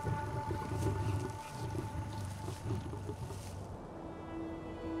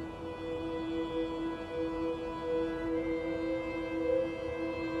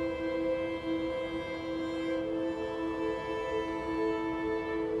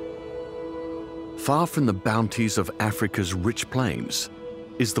 Far from the bounties of Africa's rich plains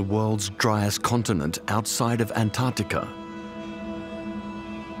is the world's driest continent outside of Antarctica,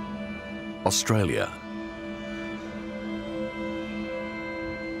 Australia.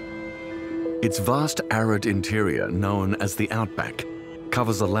 Its vast arid interior, known as the outback,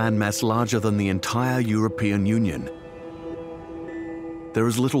 covers a landmass larger than the entire European Union. There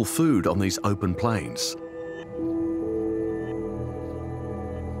is little food on these open plains.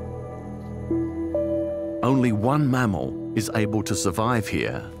 Only one mammal is able to survive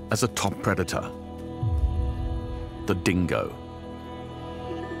here as a top predator: the dingo.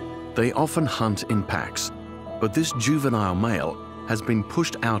 They often hunt in packs, but this juvenile male has been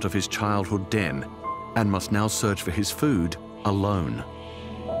pushed out of his childhood den and must now search for his food alone.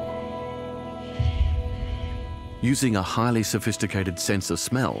 Using a highly sophisticated sense of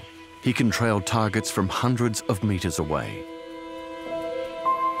smell, he can trail targets from hundreds of meters away.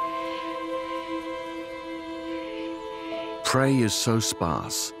 Prey is so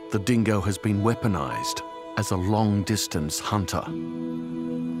sparse, the dingo has been weaponized as a long-distance hunter.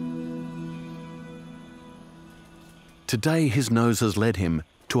 Today, his nose has led him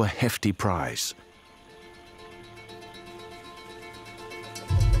to a hefty prize.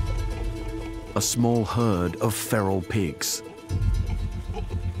 A small herd of feral pigs.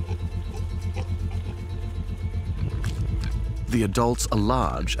 The adults are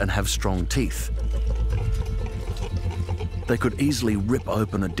large and have strong teeth. They could easily rip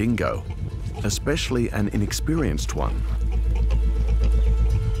open a dingo, especially an inexperienced one.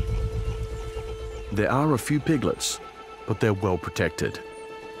 There are a few piglets, but they're well protected.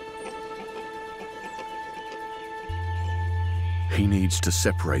 He needs to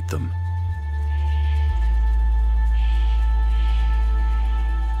separate them.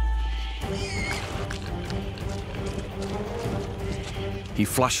 He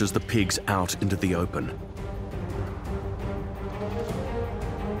flushes the pigs out into the open.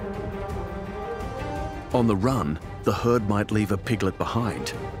 On the run, the herd might leave a piglet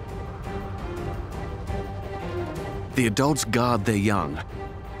behind. The adults guard their young,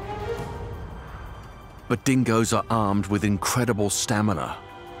 but dingoes are armed with incredible stamina.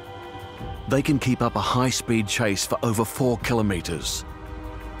 They can keep up a high-speed chase for over 4 kilometers.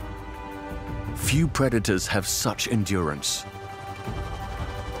 Few predators have such endurance.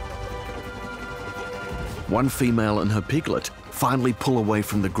 One female and her piglet finally pull away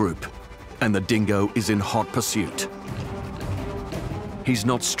from the group, and the dingo is in hot pursuit. He's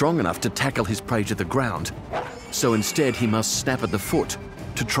not strong enough to tackle his prey to the ground, so instead he must snap at the foot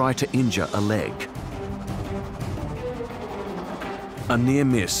to try to injure a leg. A near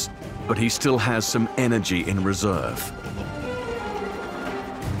miss, but he still has some energy in reserve.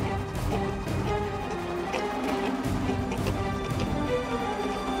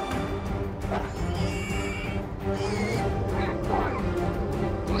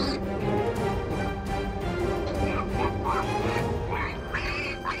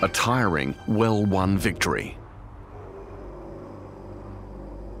 A tiring, well-won victory.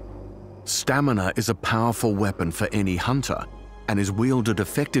 Stamina is a powerful weapon for any hunter and is wielded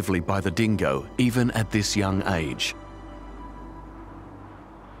effectively by the dingo even at this young age.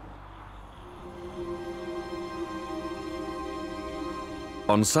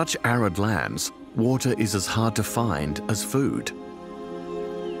 On such arid lands, water is as hard to find as food.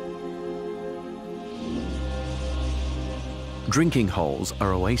 Drinking holes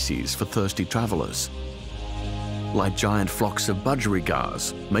are oases for thirsty travelers, like giant flocks of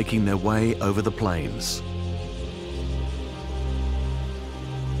budgerigars making their way over the plains.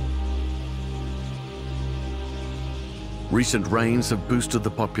 Recent rains have boosted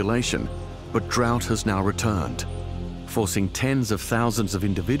the population, but drought has now returned, forcing tens of thousands of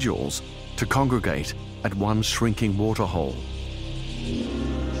individuals to congregate at one shrinking waterhole.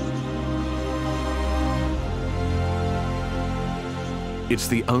 It's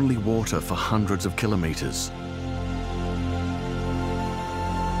the only water for hundreds of kilometers.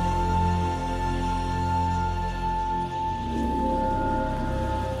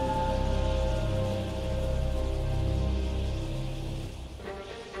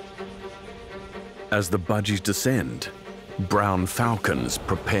 As the budgies descend, brown falcons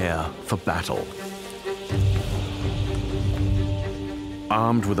prepare for battle.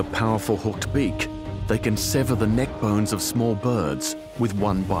 Armed with a powerful hooked beak, they can sever the neck bones of small birds with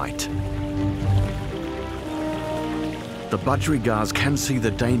one bite. The budgerigars can see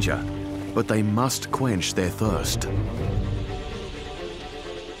the danger, but they must quench their thirst.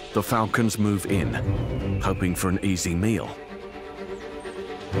 The falcons move in, hoping for an easy meal.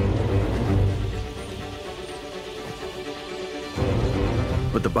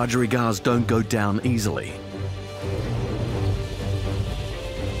 But the budgerigars don't go down easily.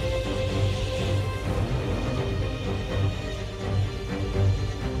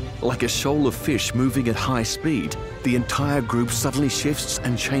 Like a shoal of fish moving at high speed, the entire group suddenly shifts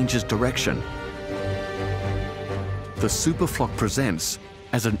and changes direction. The superflock presents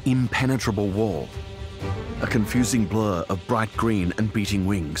as an impenetrable wall, a confusing blur of bright green and beating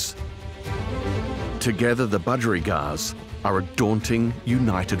wings. Together, the budgerigars are a daunting,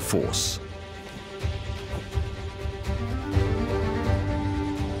 united force.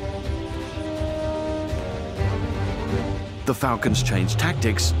 The falcons change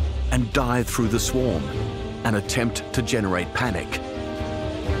tactics and dive through the swarm, an attempt to generate panic.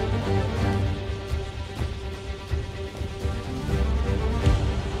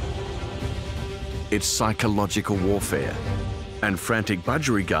 It's psychological warfare, and frantic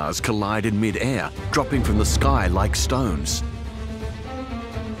budgerigars collide in mid-air, dropping from the sky like stones.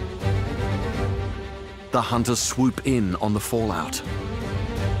 The hunters swoop in on the fallout.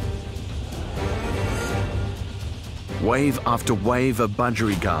 Wave after wave of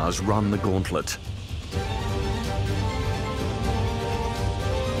budgerigars run the gauntlet.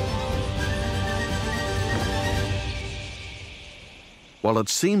 While it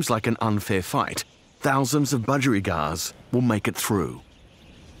seems like an unfair fight, thousands of budgerigars will make it through.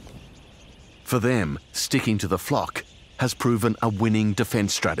 For them, sticking to the flock has proven a winning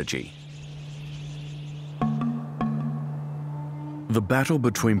defense strategy. The battle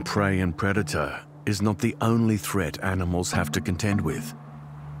between prey and predator is not the only threat animals have to contend with.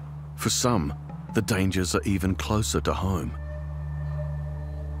 For some, the dangers are even closer to home.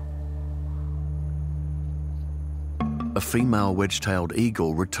 A female wedge-tailed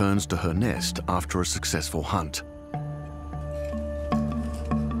eagle returns to her nest after a successful hunt.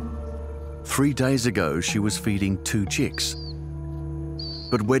 3 days ago, she was feeding 2 chicks.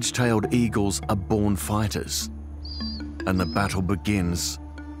 But wedge-tailed eagles are born fighters, and the battle begins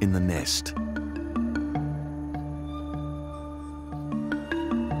in the nest.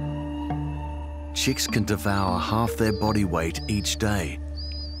 Chicks can devour half their body weight each day.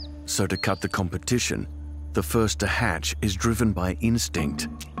 So to cut the competition, the first to hatch is driven by instinct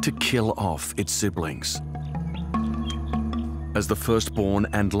to kill off its siblings. As the firstborn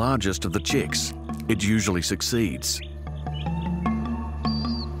and largest of the chicks, it usually succeeds.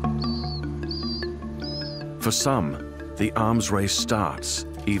 For some, the arms race starts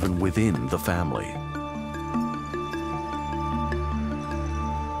even within the family.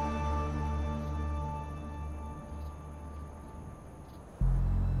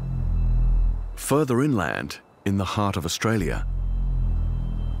 Further inland, in the heart of Australia,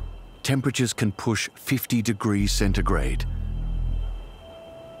 temperatures can push 50 degrees centigrade.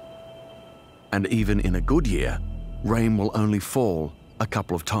 And even in a good year, rain will only fall a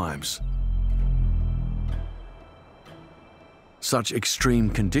couple of times. Such extreme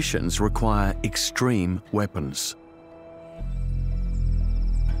conditions require extreme weapons.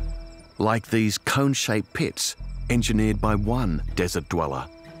 Like these cone-shaped pits engineered by one desert dweller.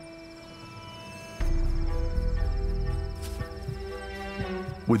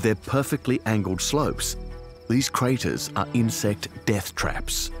 With their perfectly angled slopes, these craters are insect death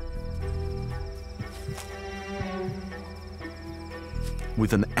traps.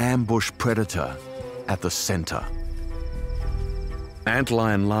 With an ambush predator at the center.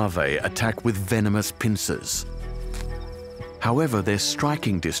 Antlion larvae attack with venomous pincers. However, their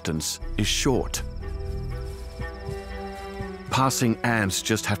striking distance is short. Passing ants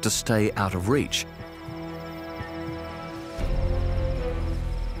just have to stay out of reach.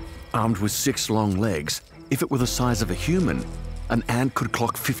 Armed with 6 long legs, if it were the size of a human, an ant could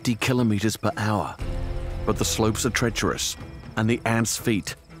clock 50 kilometers per hour. But the slopes are treacherous, and the ant's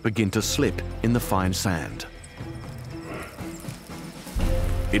feet begin to slip in the fine sand.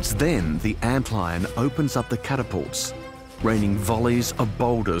 It's then the antlion opens up the catapults, raining volleys of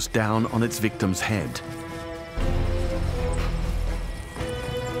boulders down on its victim's head.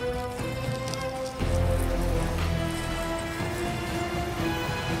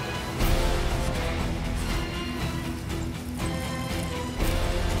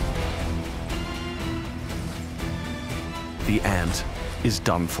 the ant is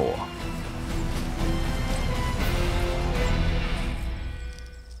done for.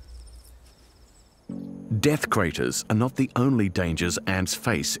 Death craters are not the only dangers ants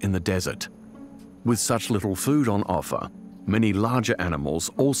face in the desert. With such little food on offer, many larger animals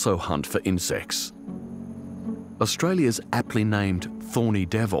also hunt for insects. Australia's aptly named thorny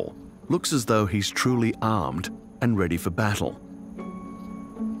devil looks as though he's truly armed and ready for battle.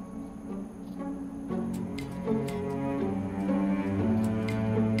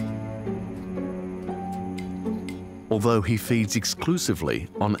 Although he feeds exclusively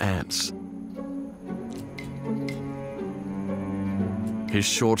on ants. His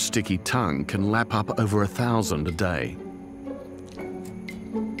short, sticky tongue can lap up over 1,000 a day.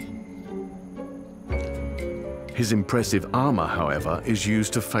 His impressive armor, however, is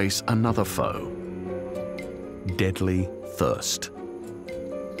used to face another foe: deadly thirst.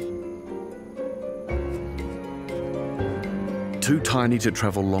 Too tiny to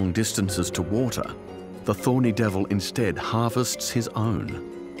travel long distances to water, the thorny devil instead harvests his own.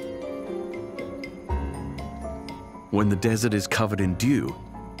 When the desert is covered in dew,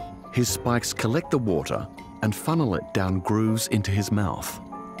 his spikes collect the water and funnel it down grooves into his mouth.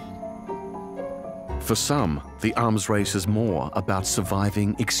 For some, the arms race is more about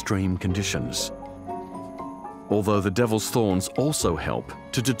surviving extreme conditions. Although the devil's thorns also help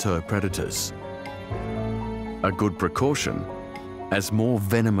to deter predators. A good precaution, as more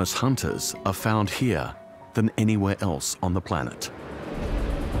venomous hunters are found here than anywhere else on the planet.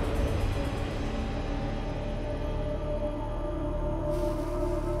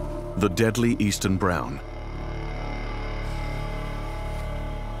 The deadly eastern brown.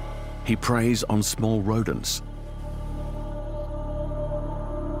 He preys on small rodents.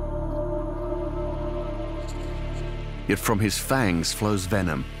 Yet from his fangs flows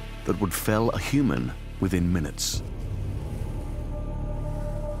venom that would fell a human within minutes.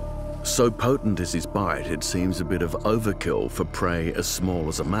 So potent is his bite, it seems a bit of overkill for prey as small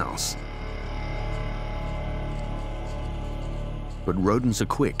as a mouse. But rodents are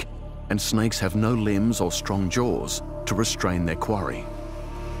quick, and snakes have no limbs or strong jaws to restrain their quarry.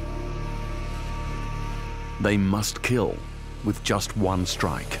 They must kill with just one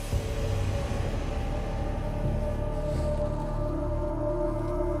strike.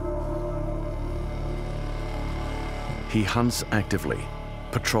 He hunts actively,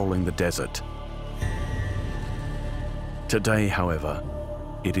 patrolling the desert. Today, however,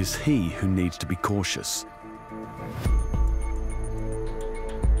 it is he who needs to be cautious.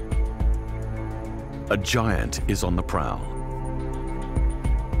 A giant is on the prowl.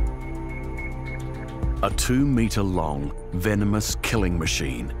 A 2-meter-long, venomous killing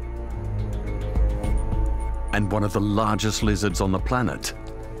machine. And one of the largest lizards on the planet,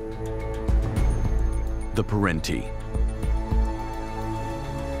 the Parenti.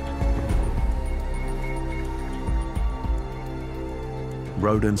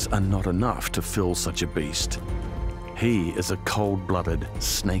 Rodents are not enough to fill such a beast. He is a cold-blooded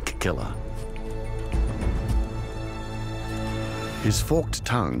snake killer. His forked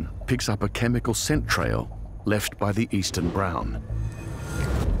tongue picks up a chemical scent trail left by the eastern brown.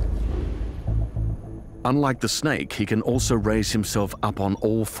 Unlike the snake, he can also raise himself up on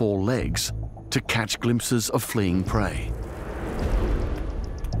all 4 legs to catch glimpses of fleeing prey.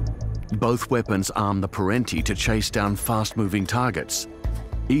 Both weapons arm the Parenti to chase down fast-moving targets,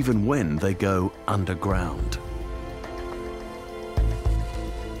 even when they go underground.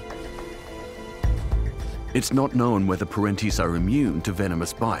 It's not known whether Parentis are immune to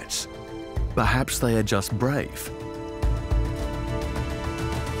venomous bites. Perhaps they are just brave.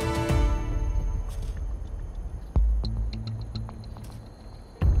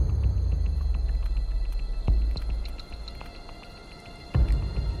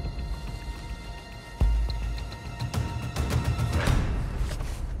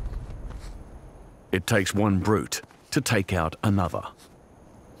 It takes one brute to take out another.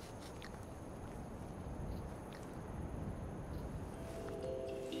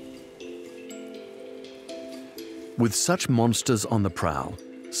 With such monsters on the prowl,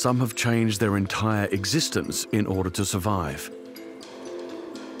 some have changed their entire existence in order to survive.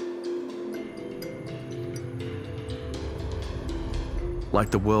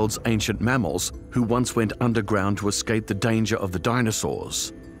 Like the world's ancient mammals who once went underground to escape the danger of the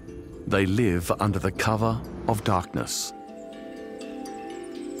dinosaurs, they live under the cover of darkness.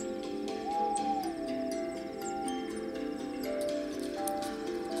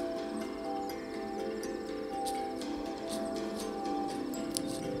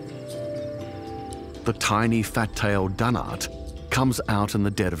 The tiny fat-tailed dunnart comes out in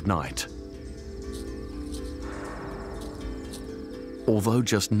the dead of night. Although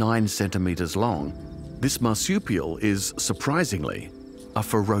just 9 centimeters long, this marsupial is, surprisingly, a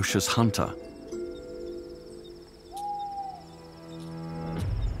ferocious hunter.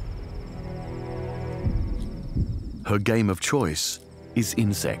 Her game of choice is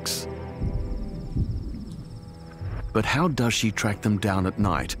insects. But how does she track them down at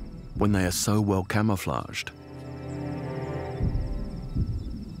night when they are so well camouflaged?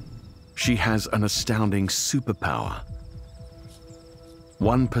 She has an astounding superpower,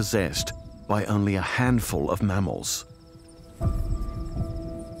 one possessed by only a handful of mammals: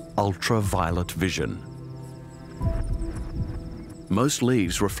 ultraviolet vision. Most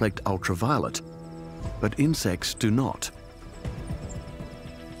leaves reflect ultraviolet, but insects do not.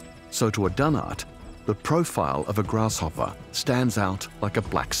 So to a dunnart, the profile of a grasshopper stands out like a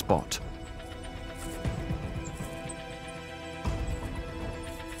black spot.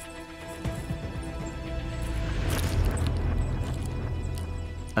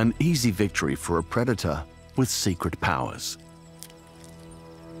 An easy victory for a predator with secret powers.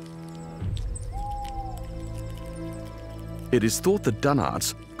 It is thought that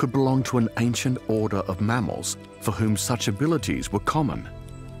dunnarts could belong to an ancient order of mammals for whom such abilities were common,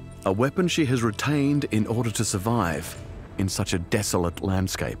 a weapon she has retained in order to survive in such a desolate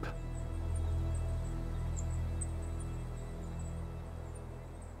landscape.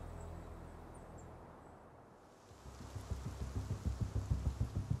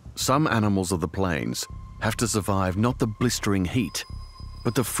 Some animals of the plains have to survive not the blistering heat,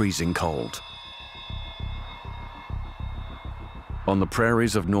 but the freezing cold. On the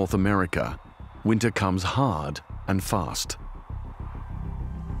prairies of North America, winter comes hard and fast.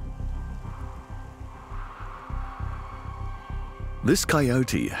 This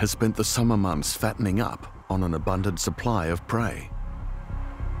coyote has spent the summer months fattening up on an abundant supply of prey.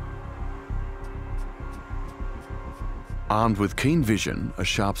 Armed with keen vision, a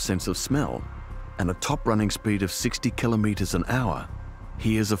sharp sense of smell, and a top-running speed of 60 kilometers an hour,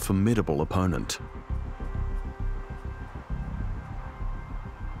 he is a formidable opponent.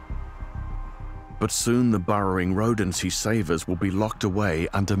 But soon the burrowing rodents he savors will be locked away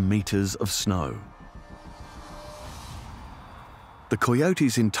under meters of snow. The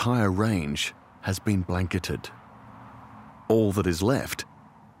coyote's entire range has been blanketed. All that is left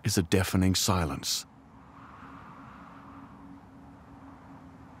is a deafening silence.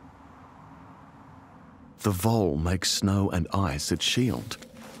 The vole makes snow and ice its shield.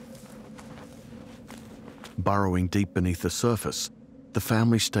 Burrowing deep beneath the surface, the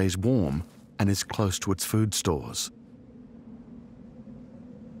family stays warm and is close to its food stores.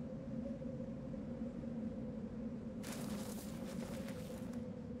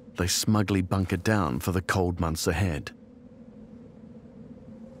 They smugly bunker down for the cold months ahead.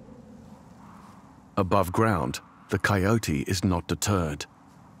 Above ground, the coyote is not deterred.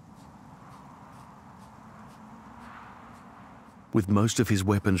 With most of his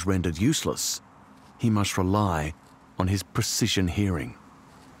weapons rendered useless, he must rely on his precision hearing.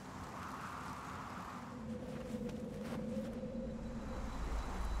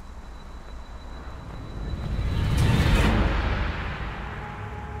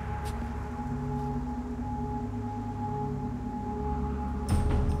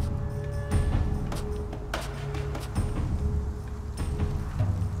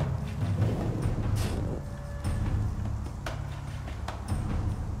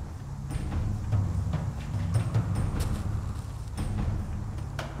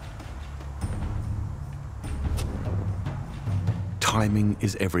 Timing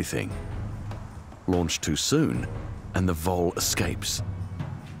is everything. Launch too soon, and the vole escapes.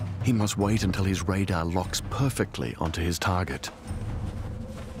 He must wait until his radar locks perfectly onto his target.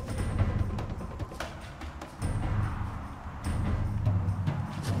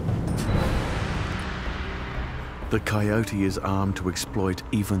 The coyote is armed to exploit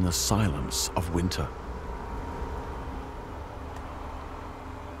even the silence of winter.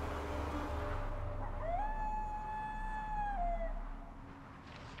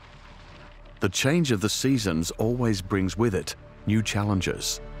 The change of the seasons always brings with it new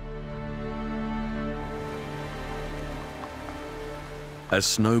challenges. As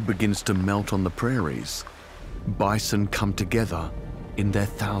snow begins to melt on the prairies, bison come together in their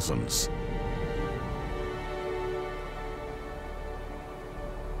thousands.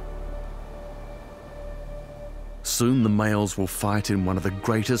 Soon the males will fight in one of the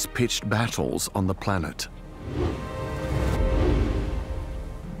greatest pitched battles on the planet.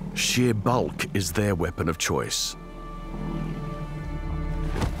 Sheer bulk is their weapon of choice.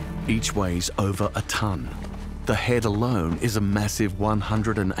 Each weighs over a ton. The head alone is a massive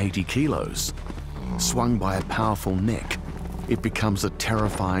 180 kilos. Swung by a powerful neck, it becomes a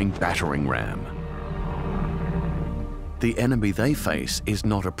terrifying battering ram. The enemy they face is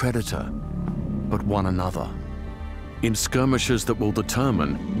not a predator, but one another, in skirmishes that will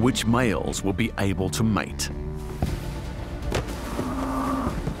determine which males will be able to mate.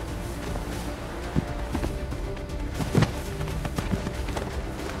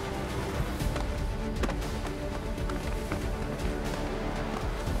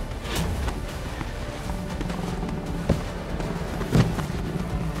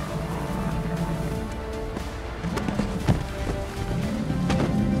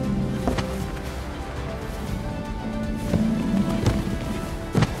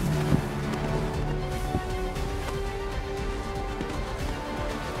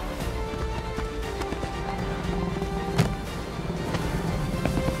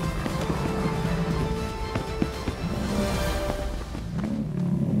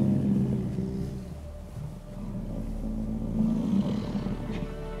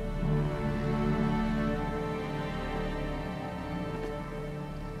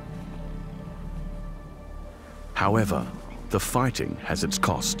 However, the fighting has its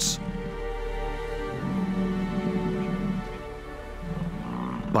costs.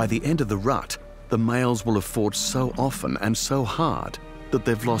 By the end of the rut, the males will have fought so often and so hard that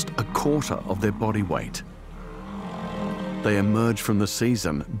they've lost a quarter of their body weight. They emerge from the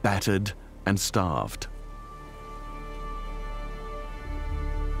season battered and starved.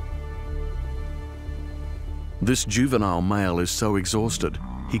 This juvenile male is so exhausted,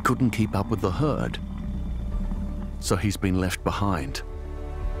 he couldn't keep up with the herd, so he's been left behind.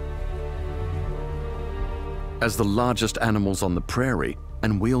 As the largest animals on the prairie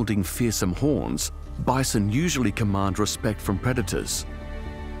and wielding fearsome horns, bison usually command respect from predators,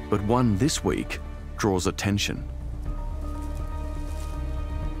 but one this week draws attention.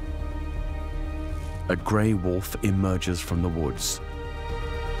 A grey wolf emerges from the woods.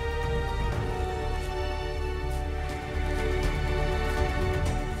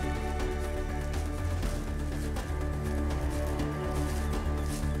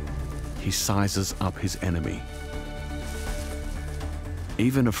 He sizes up his enemy.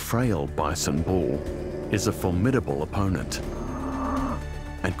 Even a frail bison bull is a formidable opponent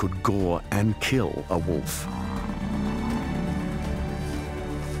and could gore and kill a wolf.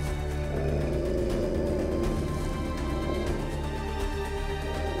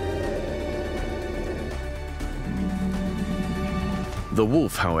 The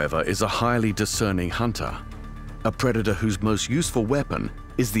wolf, however, is a highly discerning hunter, a predator whose most useful weapon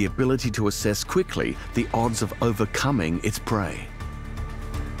is the ability to assess quickly the odds of overcoming its prey.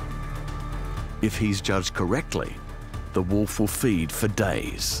 If he's judged correctly, the wolf will feed for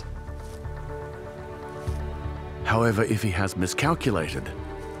days. However, if he has miscalculated,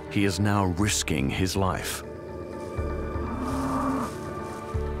 he is now risking his life.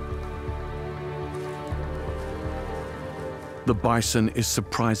 The bison is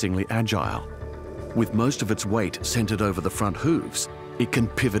surprisingly agile. With most of its weight centered over the front hooves, it can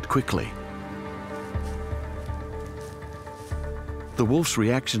pivot quickly. The wolf's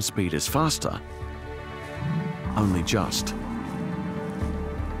reaction speed is faster, only just,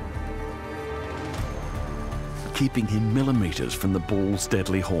 keeping him millimeters from the bull's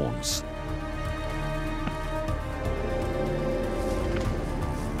deadly horns.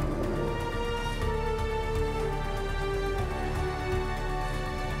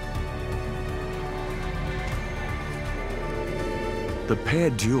 The pair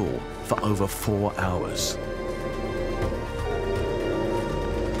duel for over 4 hours.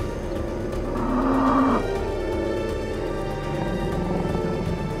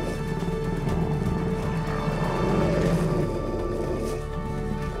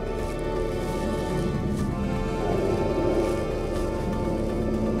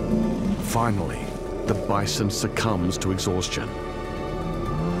 Finally, the bison succumbs to exhaustion.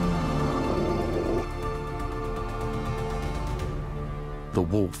 The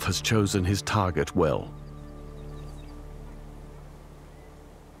wolf has chosen his target well.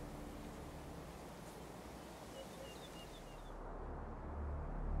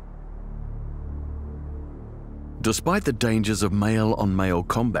 Despite the dangers of male-on-male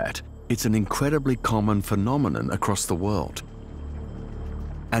combat, it's an incredibly common phenomenon across the world.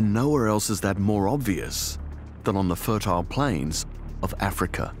 And nowhere else is that more obvious than on the fertile plains of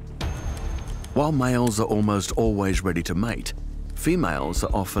Africa. While males are almost always ready to mate, females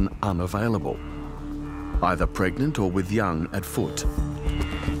are often unavailable, either pregnant or with young at foot.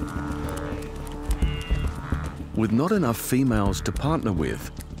 With not enough females to partner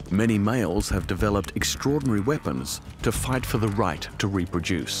with, many males have developed extraordinary weapons to fight for the right to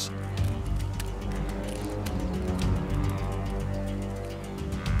reproduce.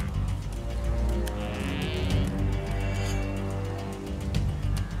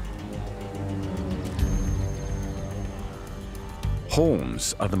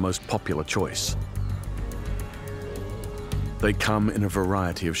 Horns are the most popular choice. They come in a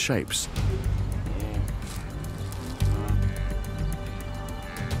variety of shapes.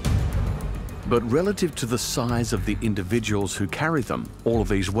 But relative to the size of the individuals who carry them, all of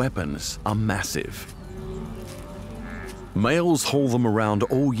these weapons are massive. Males haul them around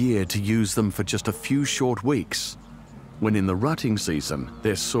all year to use them for just a few short weeks, when in the rutting season,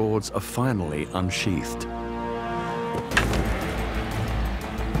 their swords are finally unsheathed.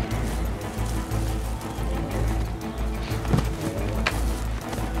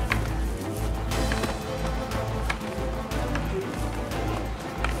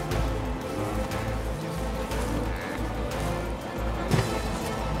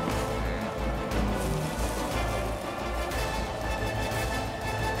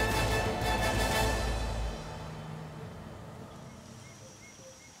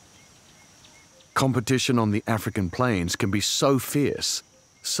 Competition on the African plains can be so fierce,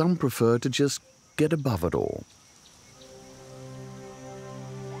 some prefer to just get above it all.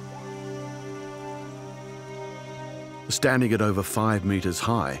 Standing at over 5 meters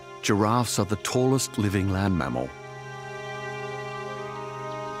high, giraffes are the tallest living land mammal.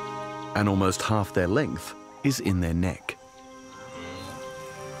 And almost half their length is in their neck.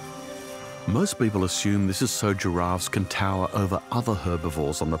 Most people assume this is so giraffes can tower over other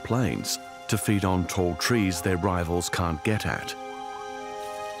herbivores on the plains, to feed on tall trees their rivals can't get at.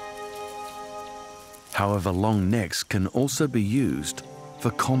 However, long necks can also be used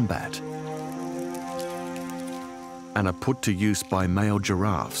for combat and are put to use by male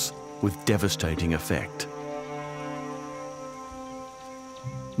giraffes with devastating effect.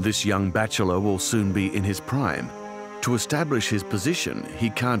 This young bachelor will soon be in his prime. To establish his position, he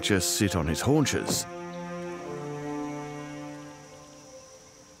can't just sit on his haunches.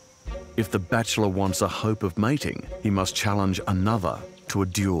 If the bachelor wants a hope of mating, he must challenge another to a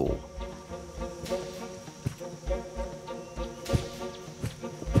duel.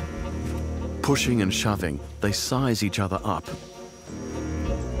 Pushing and shoving, they size each other up.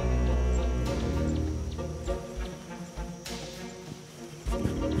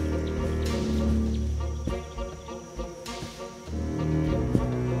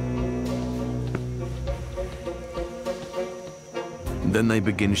 Then they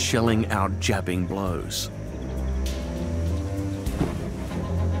begin shelling out jabbing blows.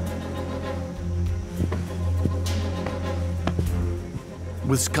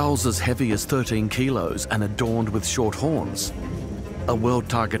 With skulls as heavy as 13 kilos and adorned with short horns, a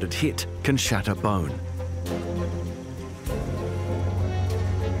well-targeted hit can shatter bone.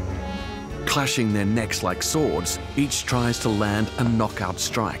 Clashing their necks like swords, each tries to land a knockout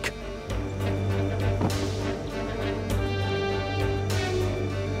strike.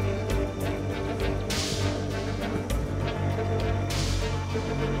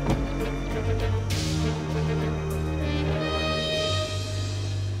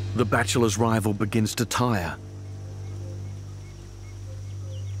 The bachelor's rival begins to tire.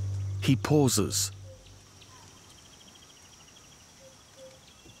 He pauses.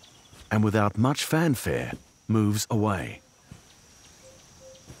 And without much fanfare, moves away.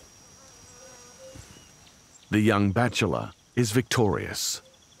 The young bachelor is victorious.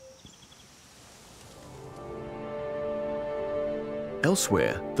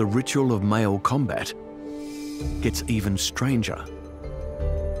 Elsewhere, the ritual of male combat gets even stranger.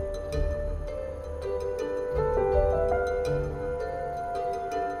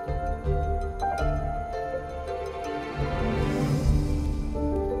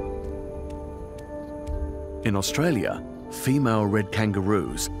 In Australia, female red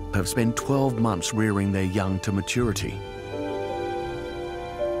kangaroos have spent 12 months rearing their young to maturity.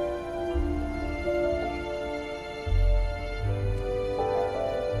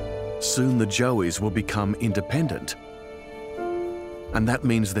 Soon the joeys will become independent, and that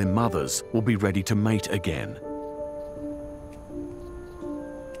means their mothers will be ready to mate again.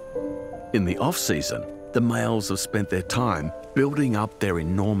 In the off-season, the males have spent their time building up their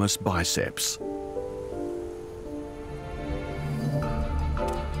enormous biceps.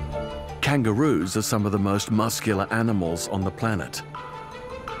 Kangaroos are some of the most muscular animals on the planet.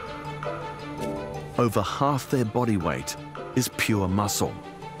 Over half their body weight is pure muscle.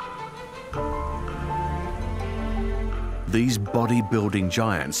 These bodybuilding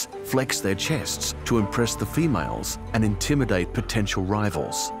giants flex their chests to impress the females and intimidate potential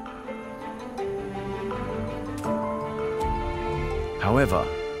rivals. However,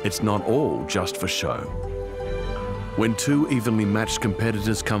 it's not all just for show. When two evenly matched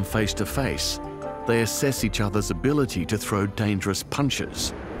competitors come face to face, they assess each other's ability to throw dangerous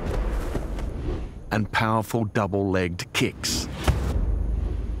punches and powerful double-legged kicks.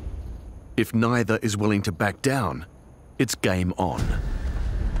 If neither is willing to back down, it's game on.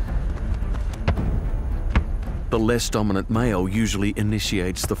 The less dominant male usually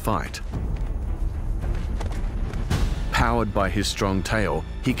initiates the fight. Powered by his strong tail,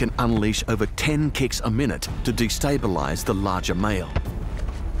 he can unleash over 10 kicks a minute to destabilize the larger male.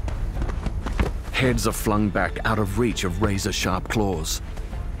 Heads are flung back out of reach of razor-sharp claws.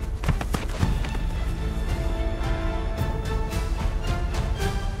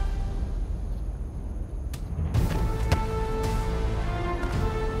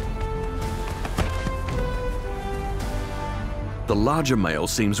 The larger male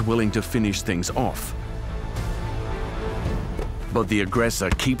seems willing to finish things off, but the aggressor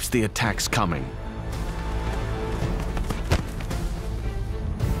keeps the attacks coming.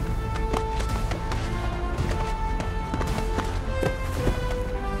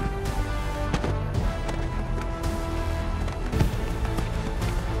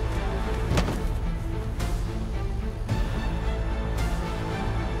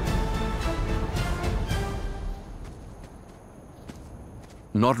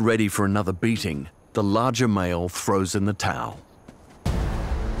 Not ready for another beating, the larger male throws in the towel.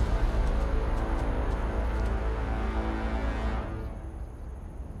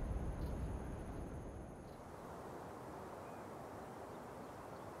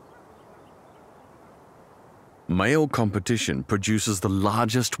 Male competition produces the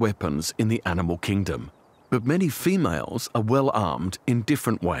largest weapons in the animal kingdom, but many females are well armed in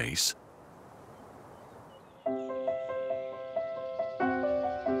different ways.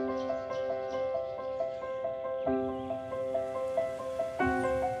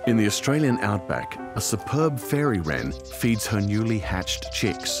 In the Australian outback, a superb fairy wren feeds her newly hatched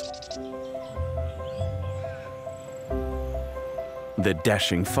chicks. Their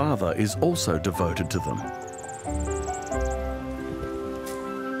dashing father is also devoted to them.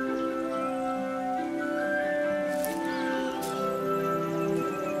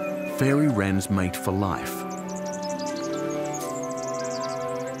 Fairy wrens mate for life.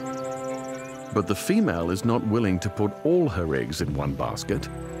 But the female is not willing to put all her eggs in one basket.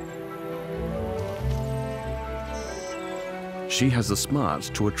 She has the smarts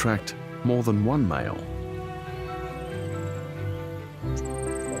to attract more than one male.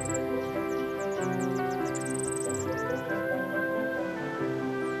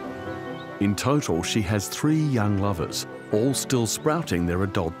 In total, she has 3 young lovers, all still sprouting their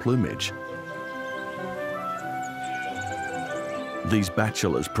adult plumage. These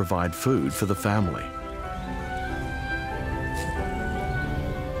bachelors provide food for the family.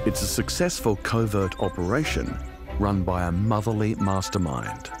 It's a successful covert operation run by a motherly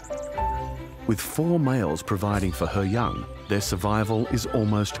mastermind. With 4 males providing for her young, their survival is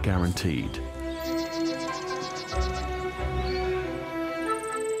almost guaranteed.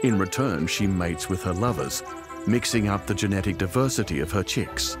 In return, she mates with her lovers, mixing up the genetic diversity of her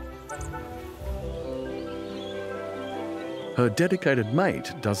chicks. Her dedicated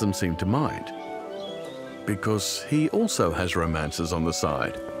mate doesn't seem to mind, because he also has romances on the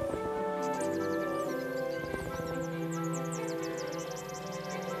side.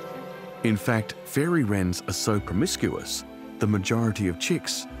 In fact, fairy wrens are so promiscuous, the majority of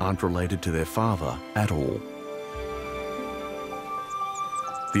chicks aren't related to their father at all.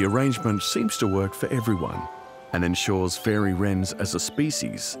 The arrangement seems to work for everyone and ensures fairy wrens as a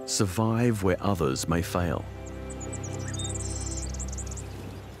species survive where others may fail.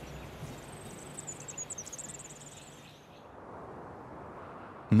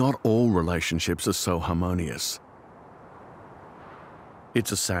 Not all relationships are so harmonious.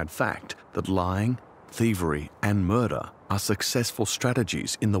 It's a sad fact that lying, thievery, and murder are successful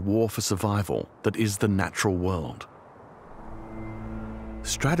strategies in the war for survival that is the natural world.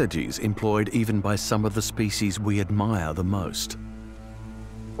 Strategies employed even by some of the species we admire the most.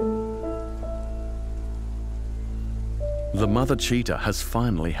 The mother cheetah has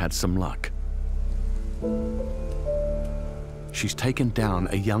finally had some luck. She's taken down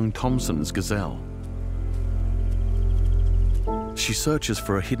a young Thomson's gazelle. She searches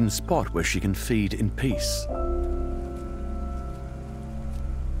for a hidden spot where she can feed in peace.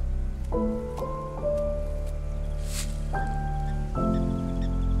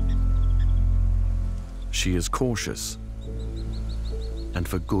 She is cautious, and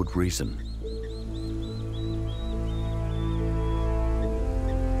for good reason.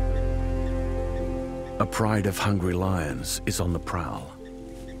 A pride of hungry lions is on the prowl.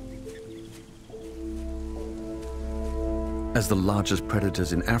 As the largest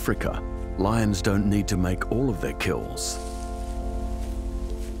predators in Africa, lions don't need to make all of their kills.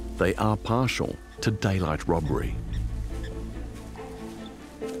 They are partial to daylight robbery.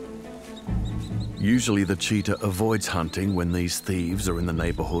 Usually the cheetah avoids hunting when these thieves are in the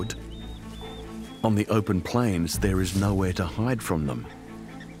neighborhood. On the open plains, there is nowhere to hide from them.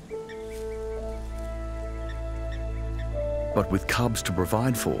 But with cubs to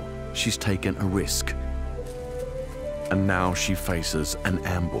provide for, she's taken a risk. And now she faces an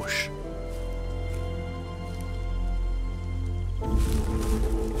ambush.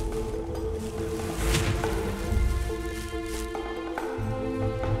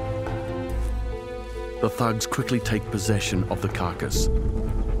 The thugs quickly take possession of the carcass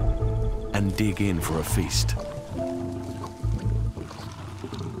and dig in for a feast.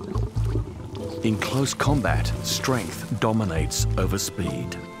 In close combat, strength dominates over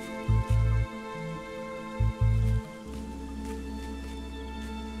speed.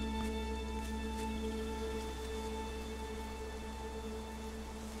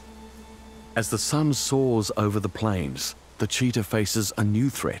 As the sun soars over the plains, the cheetah faces a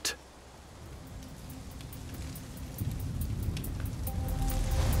new threat.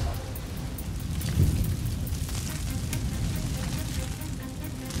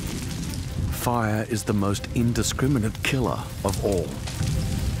 Fire is the most indiscriminate killer of all.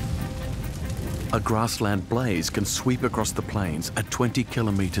 A grassland blaze can sweep across the plains at 20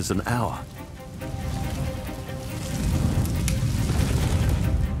 kilometers an hour,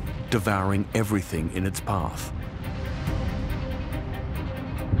 devouring everything in its path.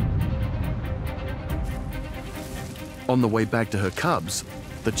 On the way back to her cubs,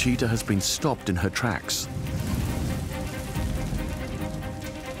 the cheetah has been stopped in her tracks.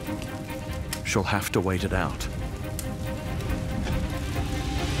 She'll have to wait it out.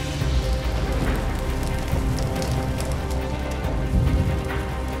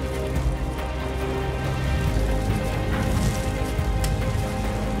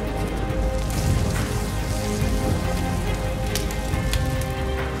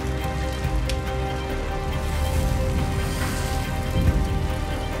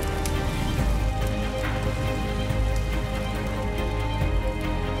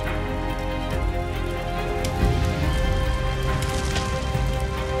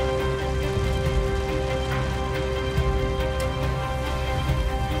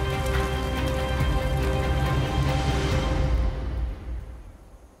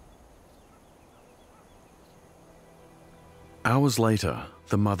 Hours later,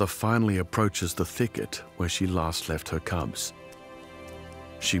 the mother finally approaches the thicket where she last left her cubs.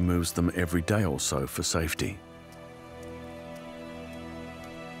 She moves them every day or so for safety.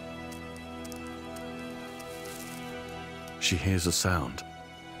 She hears a sound.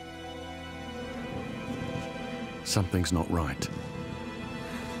 Something's not right.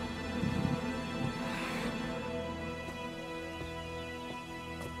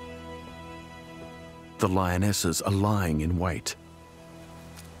 The lionesses are lying in wait.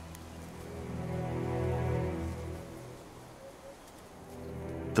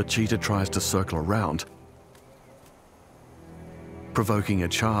 The cheetah tries to circle around, provoking a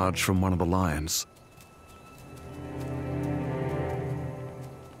charge from one of the lions.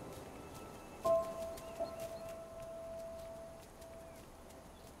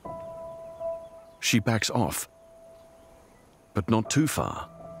 She backs off, but not too far.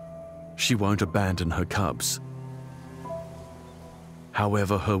 She won't abandon her cubs.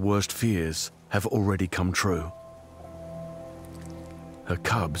 However, her worst fears have already come true. Her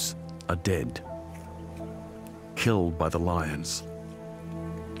cubs are dead, killed by the lions.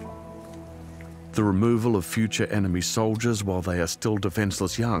 The removal of future enemy soldiers while they are still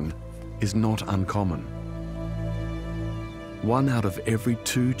defenseless young is not uncommon. 1 out of every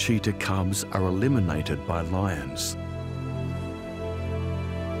 2 cheetah cubs are eliminated by lions.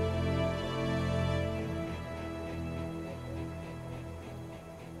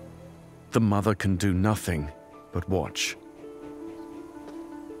 The mother can do nothing but watch.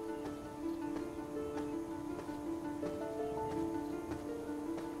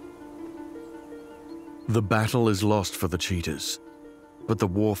 The battle is lost for the cheetahs, but the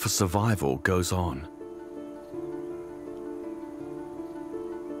war for survival goes on.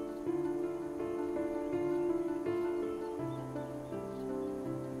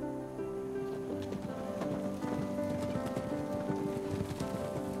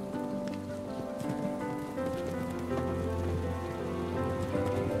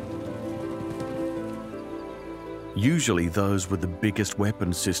 Usually those with the biggest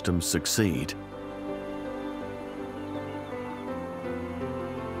weapon systems succeed.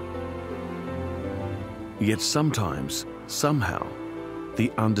 Yet sometimes, somehow,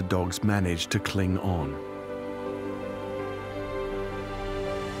 the underdogs manage to cling on.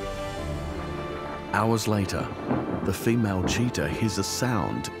 Hours later, the female cheetah hears a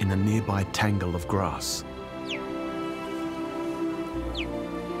sound in a nearby tangle of grass.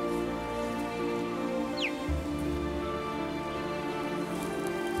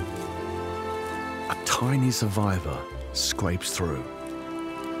 A tiny survivor scrapes through.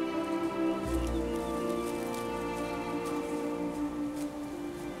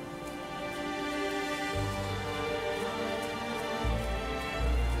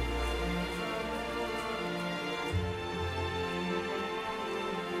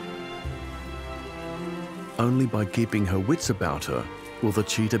 Only by keeping her wits about her will the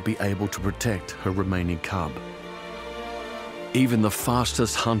cheetah be able to protect her remaining cub. Even the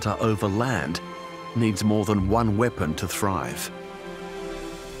fastest hunter over land needs more than one weapon to thrive.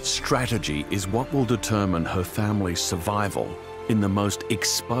 Strategy is what will determine her family's survival in the most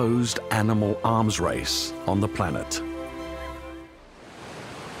exposed animal arms race on the planet.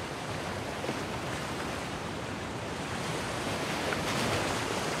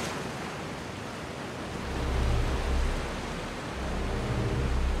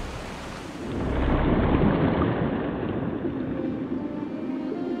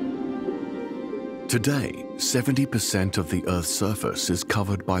 Today, 70% of the Earth's surface is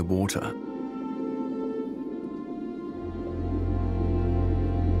covered by water.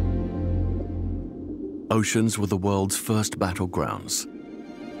 Oceans were the world's first battlegrounds.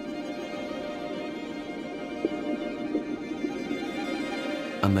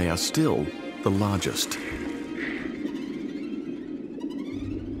 And they are still the largest.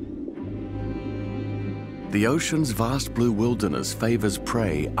 The ocean's vast blue wilderness favors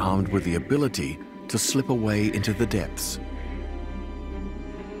prey armed with the ability to slip away into the depths.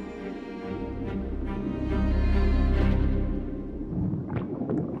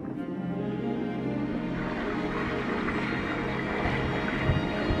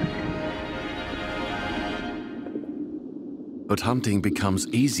 But hunting becomes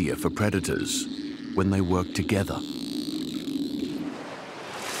easier for predators when they work together.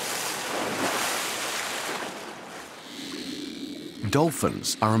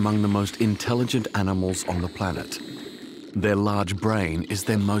 Dolphins are among the most intelligent animals on the planet. Their large brain is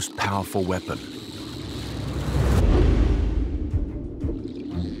their most powerful weapon.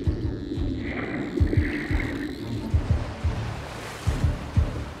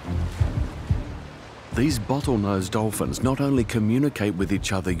 These bottlenose dolphins not only communicate with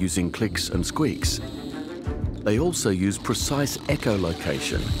each other using clicks and squeaks, they also use precise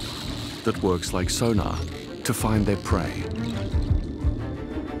echolocation that works like sonar to find their prey.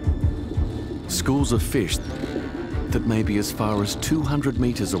 Schools of fish that may be as far as 200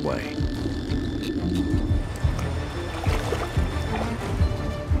 meters away.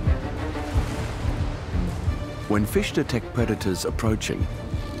 When fish detect predators approaching,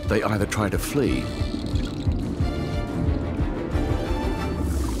 they either try to flee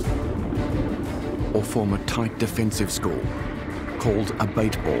or form a tight defensive school called a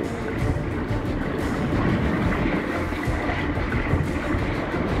bait ball.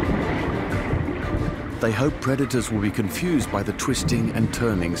 They hope predators will be confused by the twisting and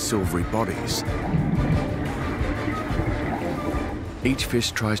turning silvery bodies. Each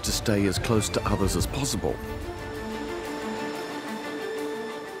fish tries to stay as close to others as possible,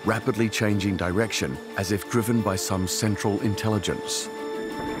 rapidly changing direction as if driven by some central intelligence.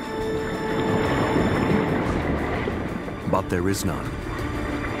 But there is none.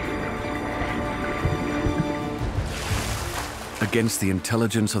 Against the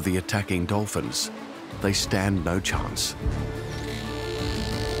intelligence of the attacking dolphins, they stand no chance.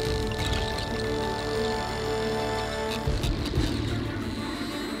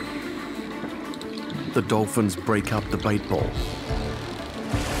 The dolphins break up the bait ball.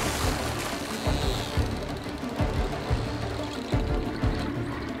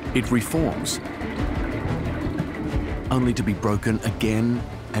 It reforms, only to be broken again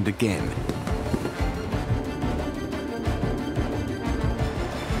and again.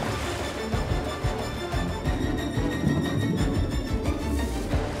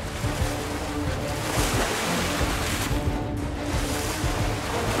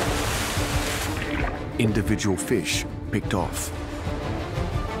 Individual fish picked off.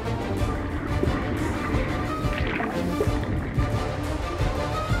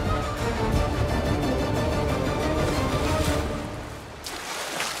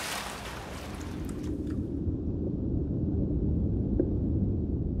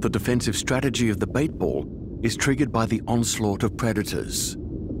 The defensive strategy of the bait ball is triggered by the onslaught of predators.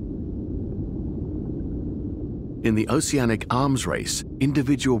 In the oceanic arms race,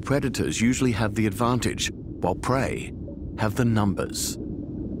 individual predators usually have the advantage, while prey have the numbers.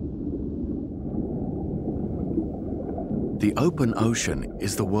 The open ocean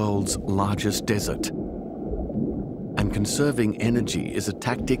is the world's largest desert, and conserving energy is a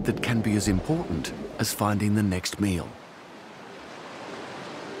tactic that can be as important as finding the next meal.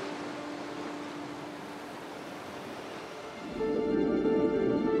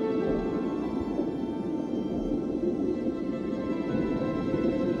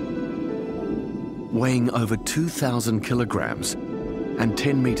 Weighing over 2,000 kilograms and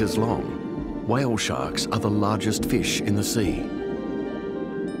 10 meters long, whale sharks are the largest fish in the sea.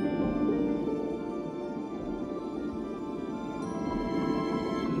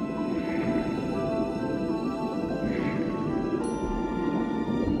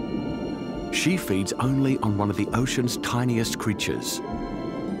 She feeds only on one of the ocean's tiniest creatures,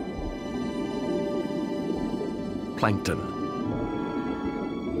 plankton.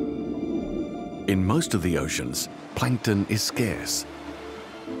 In most of the oceans, plankton is scarce.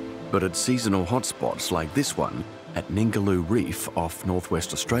 But at seasonal hotspots like this one at Ningaloo Reef off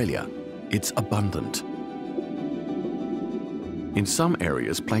northwest Australia, it's abundant. In some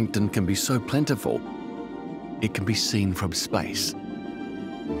areas, plankton can be so plentiful, it can be seen from space.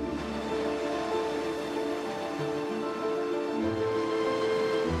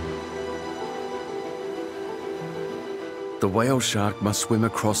 The whale shark must swim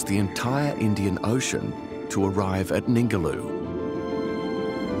across the entire Indian Ocean to arrive at Ningaloo.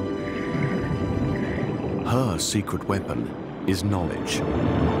 Her secret weapon is knowledge.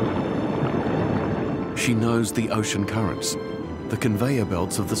 She knows the ocean currents, the conveyor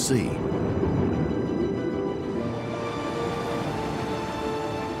belts of the sea.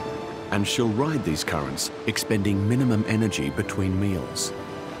 And she'll ride these currents, expending minimum energy between meals.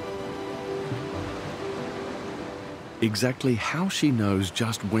 Exactly how she knows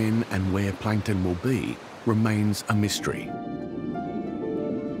just when and where plankton will be remains a mystery.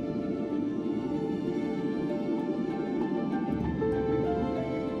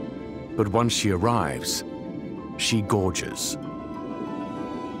 But once she arrives, she gorges.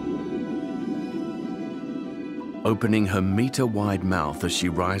 Opening her meter-wide mouth as she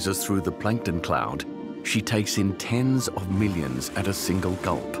rises through the plankton cloud, she takes in tens of millions at a single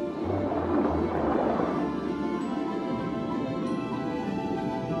gulp.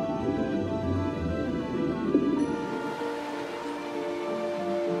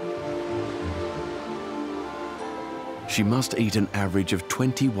 She must eat an average of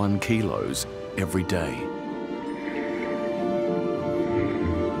 21 kilos every day.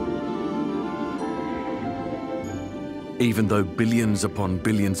 Even though billions upon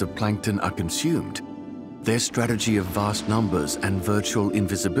billions of plankton are consumed, their strategy of vast numbers and virtual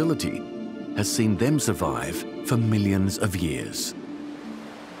invisibility has seen them survive for millions of years.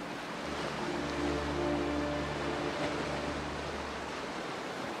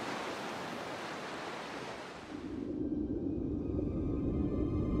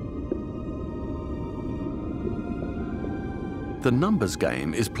 The numbers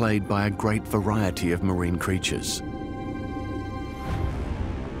game is played by a great variety of marine creatures.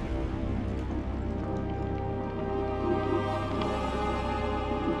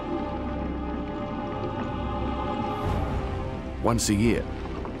 Once a year,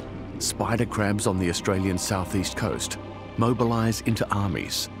 spider crabs on the Australian southeast coast mobilise into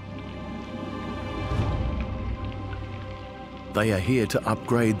armies. They are here to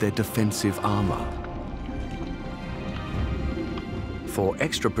upgrade their defensive armour. For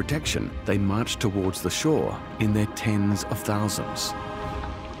extra protection, they march towards the shore in their tens of thousands.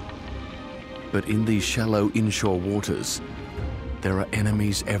 But in these shallow inshore waters, there are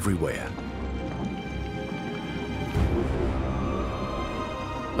enemies everywhere.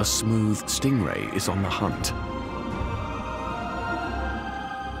 A smooth stingray is on the hunt,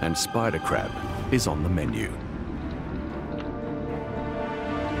 and spider crab is on the menu.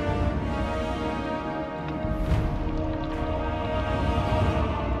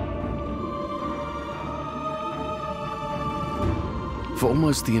 For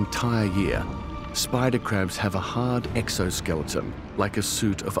almost the entire year, spider crabs have a hard exoskeleton, like a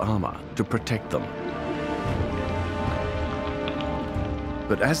suit of armor, to protect them.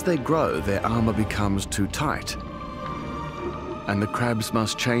 But as they grow, their armor becomes too tight, and the crabs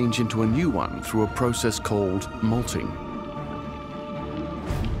must change into a new one through a process called molting.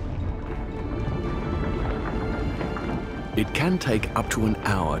 It can take up to an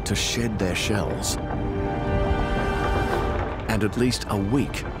hour to shed their shells, and at least a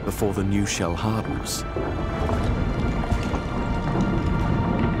week before the new shell hardens.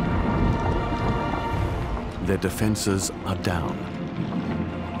 Their defenses are down.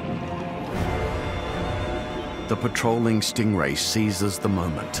 The patrolling stingray seizes the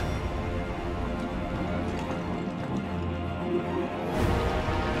moment.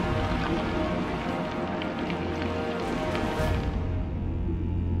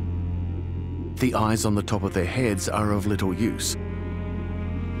 the eyes on the top of their heads are of little use.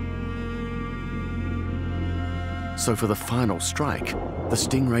 So for the final strike, the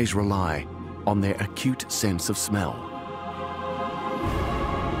stingrays rely on their acute sense of smell.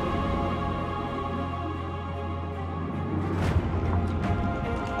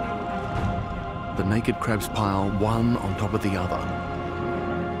 The naked crabs pile one on top of the other.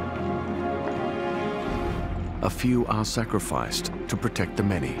 A few are sacrificed to protect the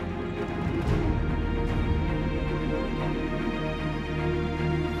many.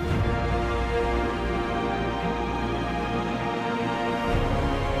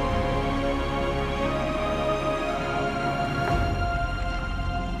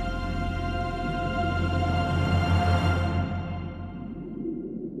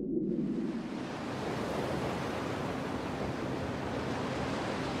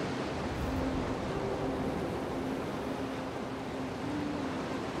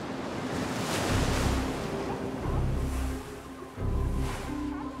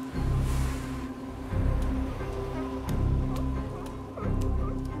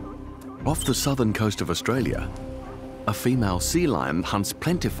 Off the southern coast of Australia, a female sea lion hunts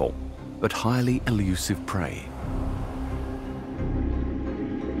plentiful but highly elusive prey.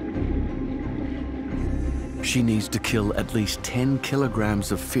 She needs to kill at least 10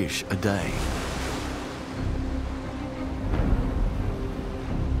 kilograms of fish a day.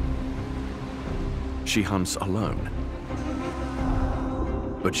 She hunts alone,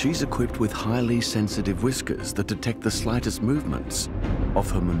 but she's equipped with highly sensitive whiskers that detect the slightest movements of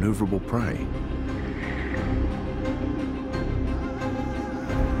her maneuverable prey.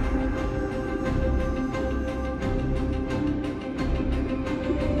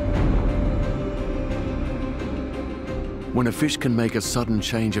 When a fish can make a sudden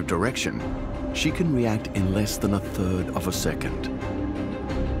change of direction, she can react in less than 1/3 of a second.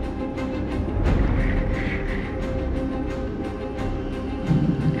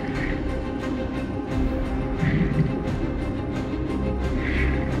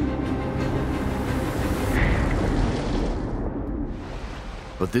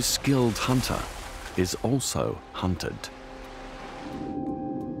 But this skilled hunter is also hunted.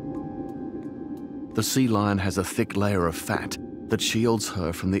 The sea lion has a thick layer of fat that shields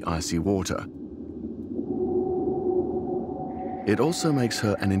her from the icy water. It also makes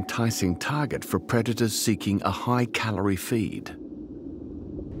her an enticing target for predators seeking a high-calorie feed.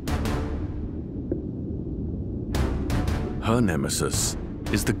 Her nemesis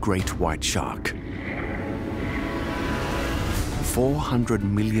is the great white shark. 400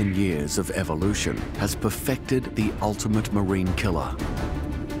 million years of evolution has perfected the ultimate marine killer.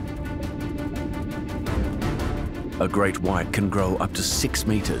 A great white can grow up to 6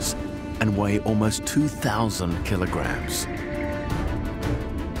 meters and weigh almost 2,000 kilograms.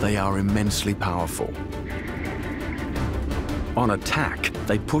 They are immensely powerful. On attack,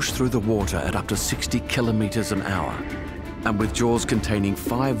 they push through the water at up to 60 kilometers an hour, and with jaws containing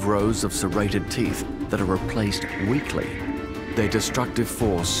 5 rows of serrated teeth that are replaced weekly, their destructive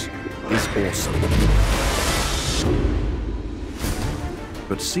force is awesome.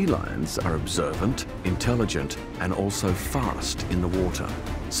 But sea lions are observant, intelligent, and also fast in the water,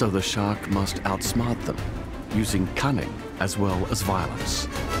 so the shark must outsmart them, using cunning as well as violence.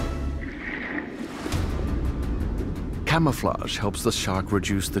 Camouflage helps the shark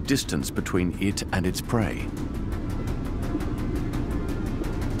reduce the distance between it and its prey.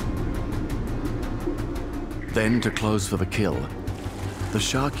 Then, to close for the kill, the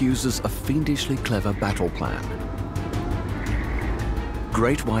shark uses a fiendishly clever battle plan.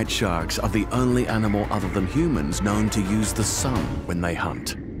 Great white sharks are the only animal other than humans known to use the sun when they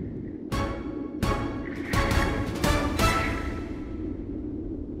hunt.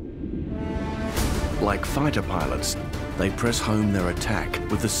 Like fighter pilots, they press home their attack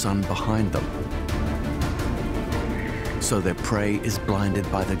with the sun behind them, so their prey is blinded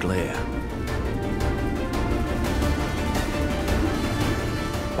by the glare.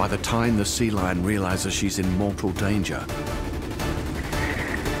 By the time the sea lion realizes she's in mortal danger,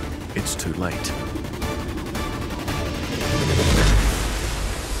 it's too late.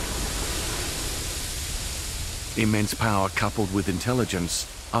 Immense power coupled with intelligence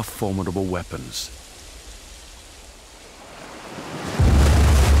are formidable weapons.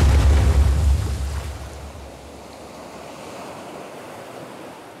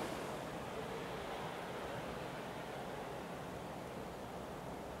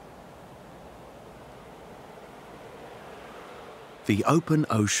 The open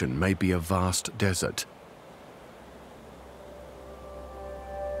ocean may be a vast desert,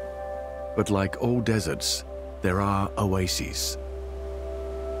 but like all deserts, there are oases.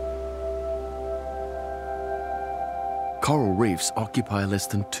 Coral reefs occupy less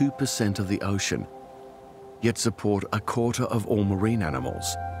than 2% of the ocean, yet support a quarter of all marine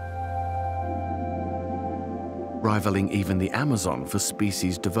animals, rivaling even the Amazon for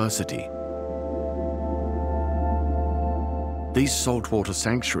species diversity. These saltwater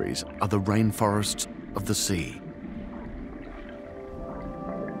sanctuaries are the rainforests of the sea.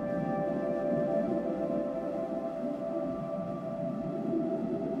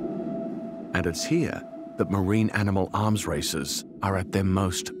 And it's here that marine animal arms races are at their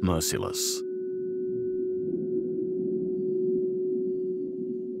most merciless.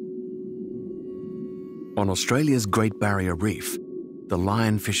 On Australia's Great Barrier Reef, the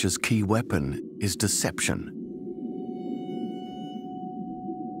lionfish's key weapon is deception.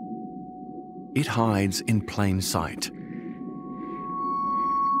 It hides in plain sight.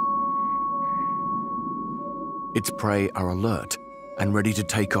 Its prey are alert and ready to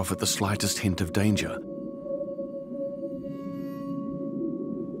take off at the slightest hint of danger.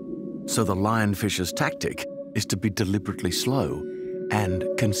 So the lionfish's tactic is to be deliberately slow and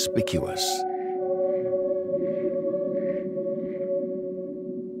conspicuous.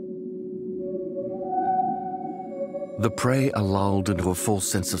 The prey are lulled into a false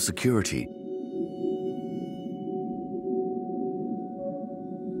sense of security.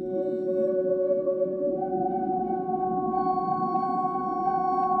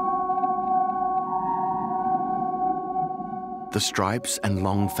 The stripes and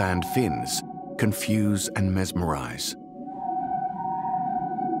long fanned fins confuse and mesmerize.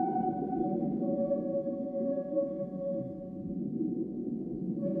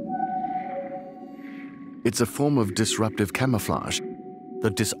 It's a form of disruptive camouflage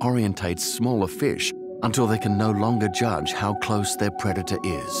that disorientates smaller fish until they can no longer judge how close their predator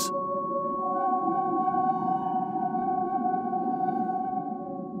is.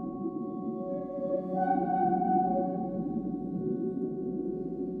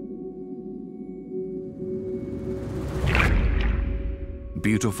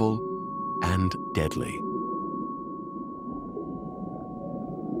 Beautiful and deadly.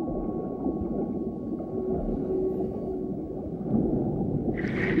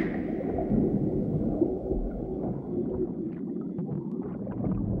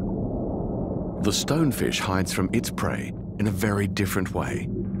 The stonefish hides from its prey in a very different way.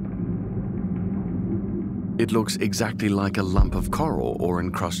 It looks exactly like a lump of coral or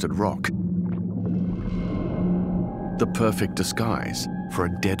encrusted rock. The perfect disguise for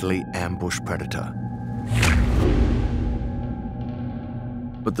a deadly ambush predator.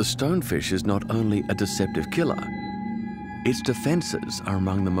 But the stonefish is not only a deceptive killer, its defenses are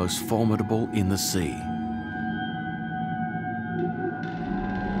among the most formidable in the sea.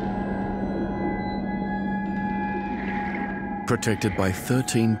 Protected by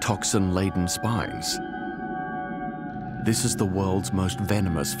 13 toxin-laden spines, this is the world's most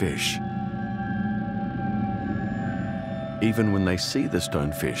venomous fish. Even when they see the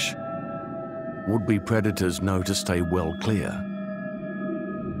stonefish, would-be predators know to stay well clear.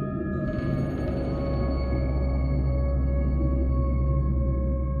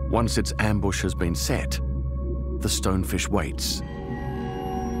 Once its ambush has been set, the stonefish waits.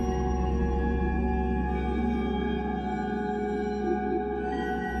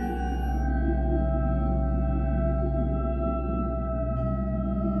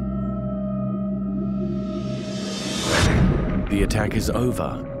 The attack is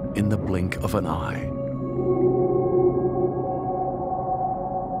over in the blink of an eye.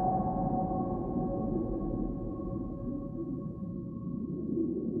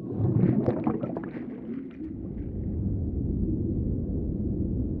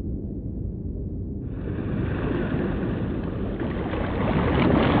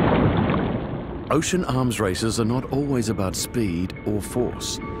 Ocean arms races are not always about speed or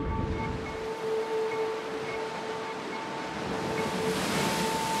force.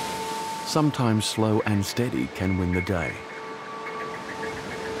 Sometimes slow and steady can win the day.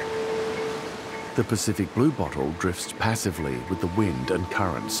 The Pacific bluebottle drifts passively with the wind and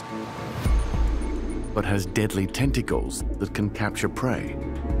currents, but has deadly tentacles that can capture prey.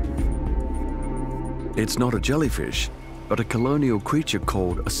 It's not a jellyfish, but a colonial creature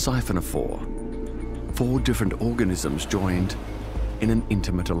called a siphonophore. 4 different organisms joined in an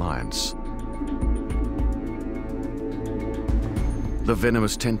intimate alliance. The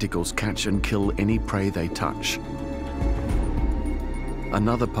venomous tentacles catch and kill any prey they touch.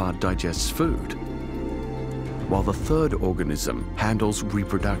 Another part digests food, while the third organism handles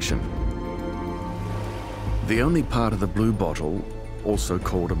reproduction. The only part of the bluebottle, also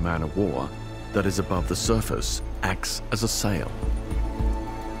called a man-of-war, that is above the surface, acts as a sail.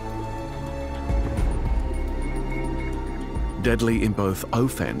 Deadly in both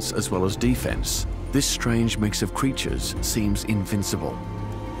offense as well as defense, this strange mix of creatures seems invincible.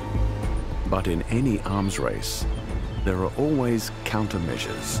 But in any arms race, there are always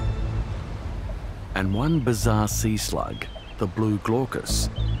countermeasures. And one bizarre sea slug, the blue glaucus,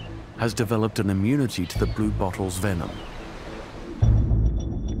 has developed an immunity to the bluebottle's venom.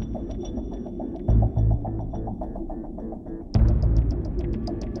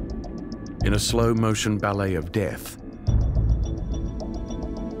 In a slow-motion ballet of death,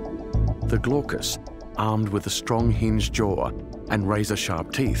 the glaucus, armed with a strong hinged jaw and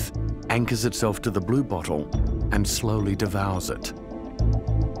razor-sharp teeth, anchors itself to the bluebottle and slowly devours it.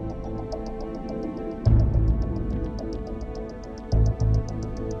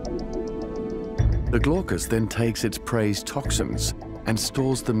 The glaucus then takes its prey's toxins and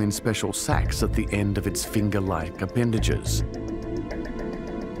stores them in special sacs at the end of its finger-like appendages,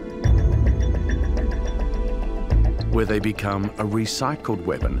 where they become a recycled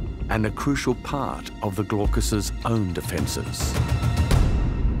weapon and a crucial part of the glaucus's own defenses.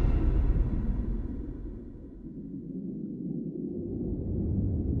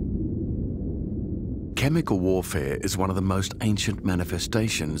 Chemical warfare is one of the most ancient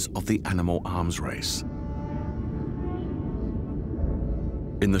manifestations of the animal arms race.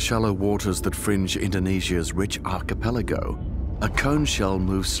 In the shallow waters that fringe Indonesia's rich archipelago, a cone shell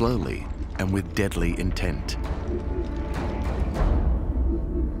moves slowly and with deadly intent.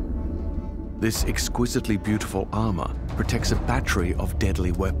 This exquisitely beautiful armor protects a battery of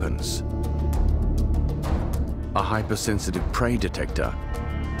deadly weapons, a hypersensitive prey detector,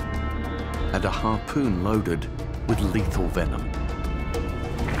 and a harpoon loaded with lethal venom.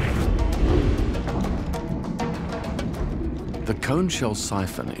 The cone shell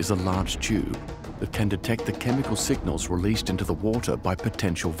siphon is a large tube that can detect the chemical signals released into the water by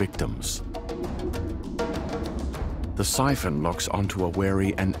potential victims. The siphon locks onto a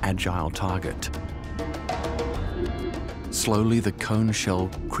wary and agile target. Slowly, the cone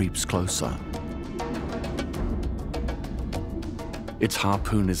shell creeps closer. Its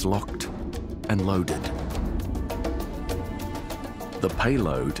harpoon is locked and loaded. The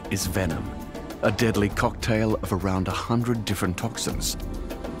payload is venom, a deadly cocktail of around 100 different toxins,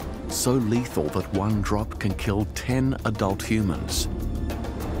 so lethal that one drop can kill 10 adult humans.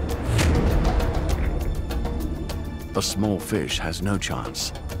 A small fish has no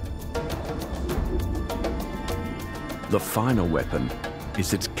chance. The final weapon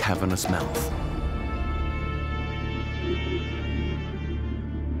is its cavernous mouth.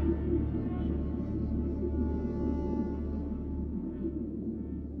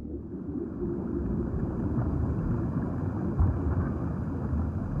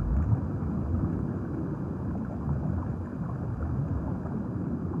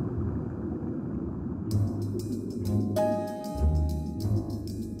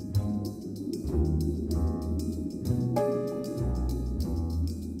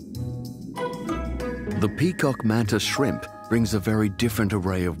 The peacock mantis shrimp brings a very different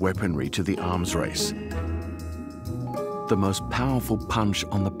array of weaponry to the arms race. The most powerful punch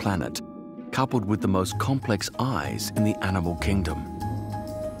on the planet, coupled with the most complex eyes in the animal kingdom.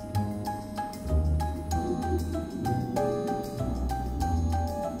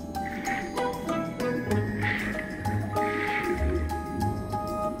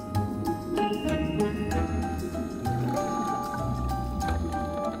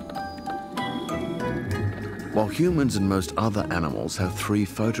 While humans and most other animals have 3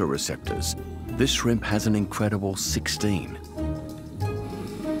 photoreceptors, this shrimp has an incredible 16.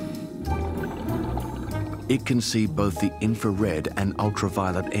 It can see both the infrared and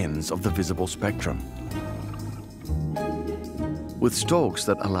ultraviolet ends of the visible spectrum. With stalks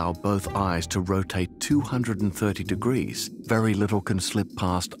that allow both eyes to rotate 230 degrees, very little can slip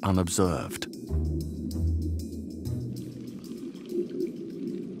past unobserved.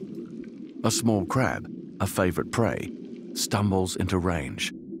 A small crab, a favorite prey, stumbles into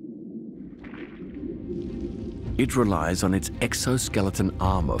range. It relies on its exoskeleton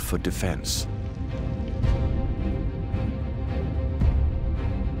armor for defense.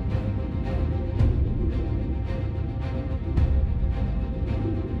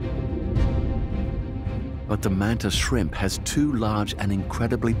 But the mantis shrimp has 2 large and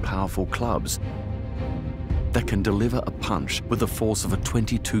incredibly powerful clubs that can deliver a punch with the force of a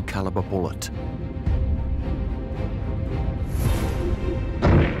 .22 caliber bullet.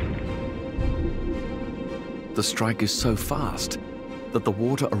 The strike is so fast that the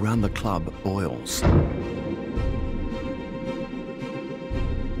water around the club boils.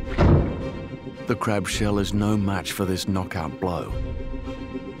 The crab shell is no match for this knockout blow.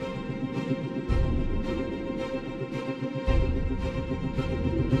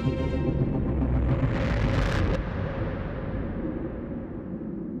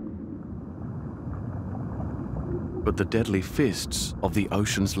 the deadly fists of the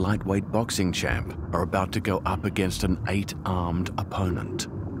ocean's lightweight boxing champ are about to go up against an 8-armed opponent.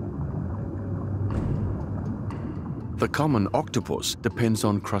 The common octopus depends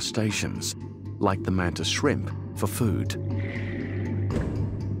on crustaceans, like the mantis shrimp, for food.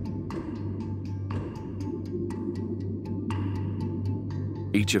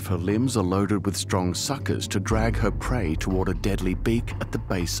 Each of her limbs are loaded with strong suckers to drag her prey toward a deadly beak at the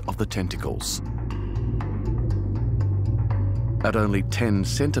base of the tentacles. At only 10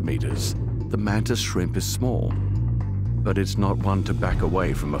 centimeters, the mantis shrimp is small, but it's not one to back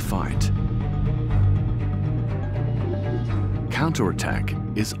away from a fight. Counterattack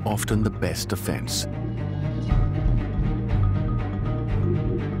is often the best defense.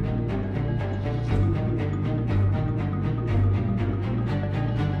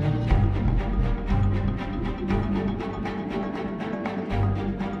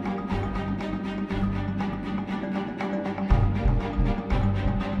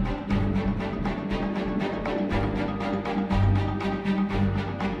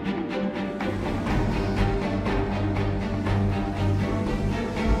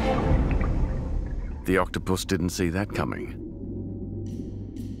 The octopus didn't see that coming.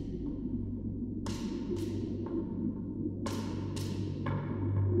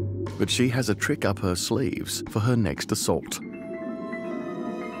 But she has a trick up her sleeves for her next assault.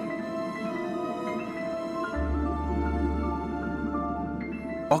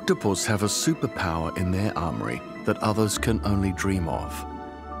 Octopus have a superpower in their armory that others can only dream of.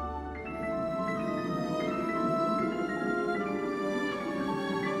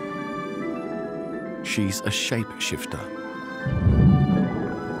 She's a shapeshifter.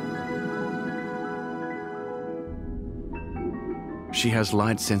 She has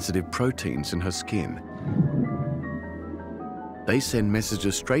light-sensitive proteins in her skin. They send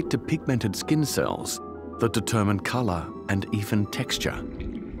messages straight to pigmented skin cells that determine color and even texture.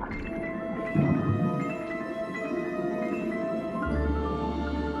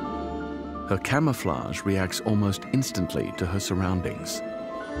 Her camouflage reacts almost instantly to her surroundings.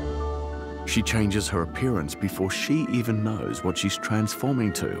 She changes her appearance before she even knows what she's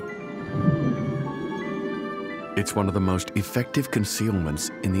transforming to. It's one of the most effective concealments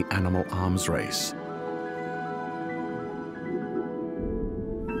in the animal arms race.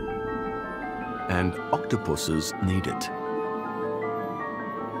 And octopuses need it.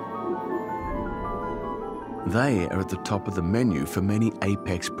 They are at the top of the menu for many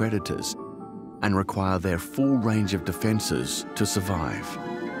apex predators and require their full range of defenses to survive.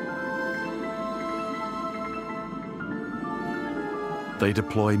 They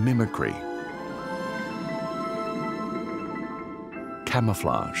deploy mimicry,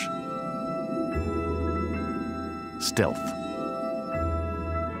 camouflage, stealth.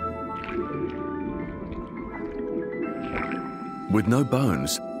 With no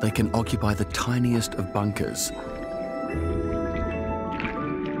bones, they can occupy the tiniest of bunkers.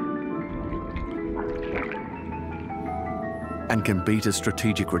 And can beat a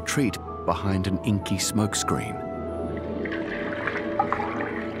strategic retreat behind an inky smokescreen.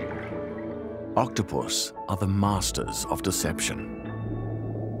 Octopus are the masters of deception.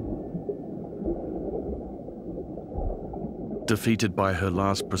 Defeated by her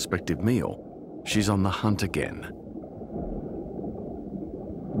last prospective meal, she's on the hunt again.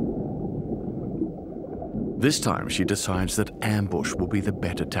 This time she decides that ambush will be the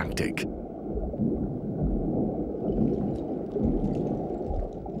better tactic.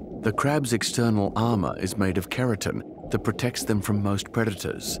 The crab's external armor is made of keratin that protects them from most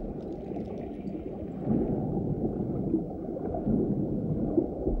predators.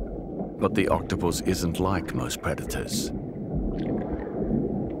 But the octopus isn't like most predators.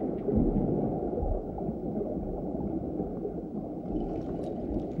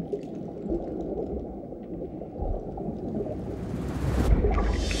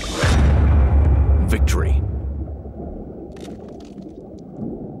 Victory.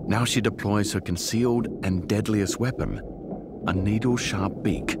 Now she deploys her concealed and deadliest weapon, a needle-sharp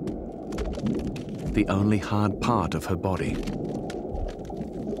beak, the only hard part of her body.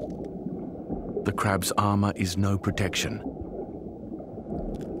 The crab's armor is no protection.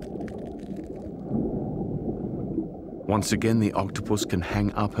 Once again, the octopus can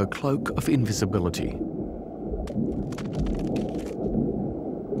hang up her cloak of invisibility.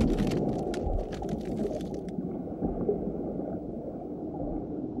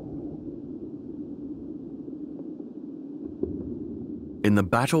 In the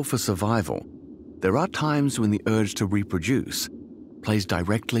battle for survival, there are times when the urge to reproduce plays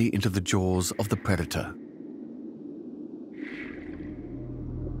directly into the jaws of the predator.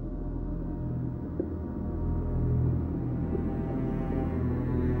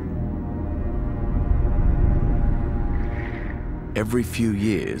 Every few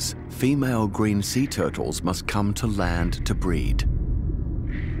years, female green sea turtles must come to land to breed.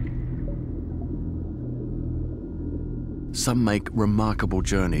 Some make remarkable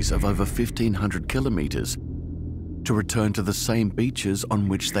journeys of over 1,500 kilometers to return to the same beaches on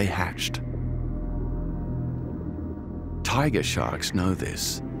which they hatched. Tiger sharks know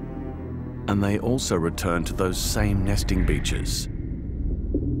this, and they also return to those same nesting beaches.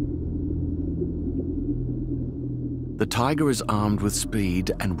 The tiger is armed with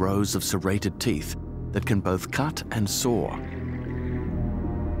speed and rows of serrated teeth that can both cut and saw,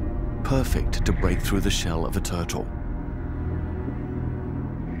 perfect to break through the shell of a turtle.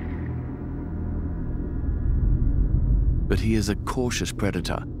 But he is a cautious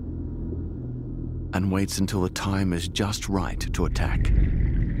predator and waits until the time is just right to attack.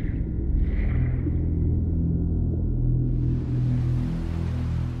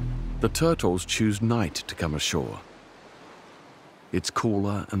 The turtles choose night to come ashore. It's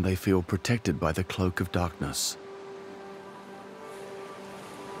cooler and they feel protected by the cloak of darkness.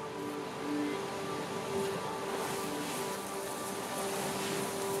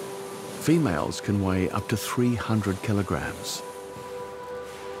 Females can weigh up to 300 kilograms.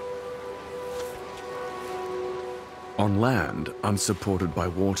 On land, unsupported by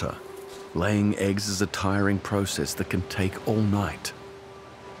water, laying eggs is a tiring process that can take all night.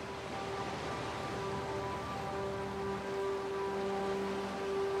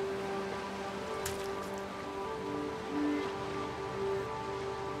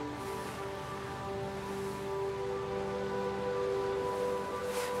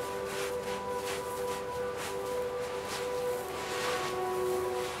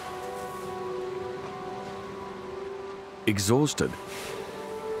 Exhausted,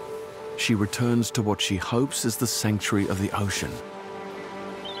 she returns to what she hopes is the sanctuary of the ocean.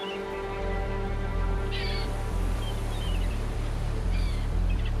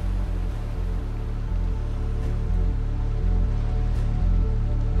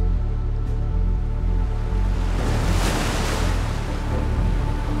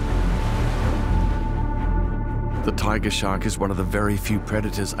 The tiger shark is one of the very few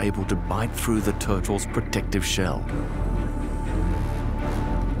predators able to bite through the turtle's protective shell.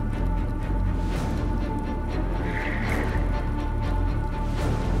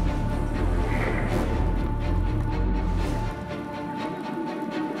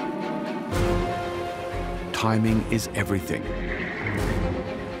 Timing is everything.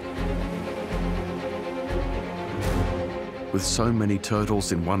 With so many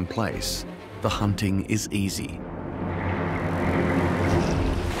turtles in one place, the hunting is easy.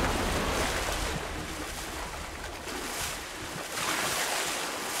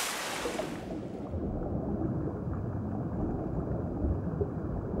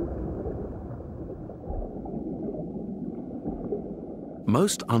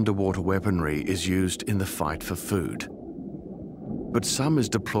 Most underwater weaponry is used in the fight for food, but some is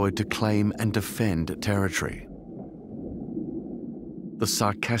deployed to claim and defend territory. The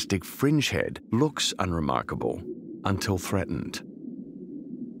sarcastic fringehead looks unremarkable until threatened.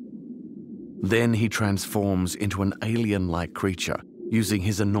 Then he transforms into an alien-like creature, using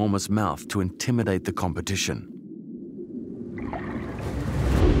his enormous mouth to intimidate the competition.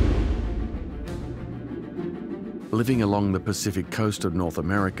 Living along the Pacific coast of North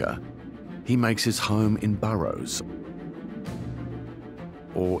America, he makes his home in burrows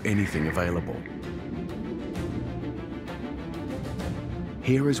or anything available.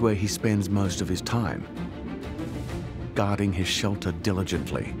 Here is where he spends most of his time, guarding his shelter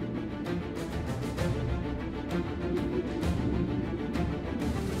diligently.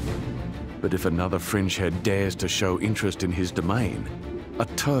 But if another fringehead dares to show interest in his domain, a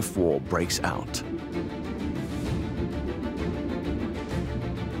turf war breaks out.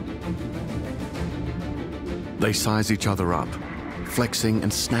 They size each other up, flexing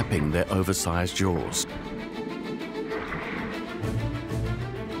and snapping their oversized jaws.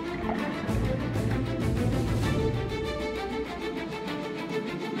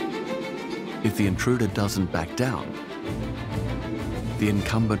 If the intruder doesn't back down, the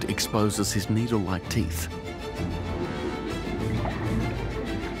incumbent exposes his needle-like teeth.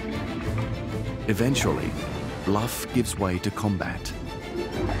 Eventually, bluff gives way to combat.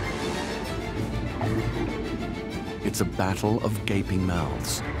 It's a battle of gaping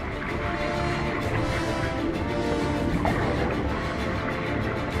mouths.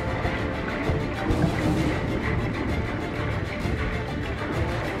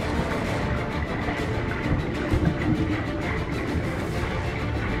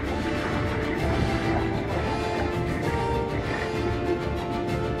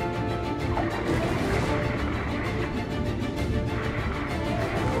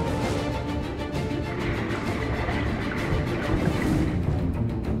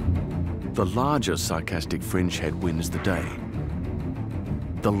 The larger sarcastic fringehead wins the day.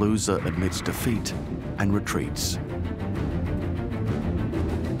 The loser admits defeat and retreats.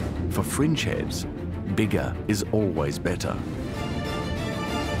 For fringeheads, bigger is always better.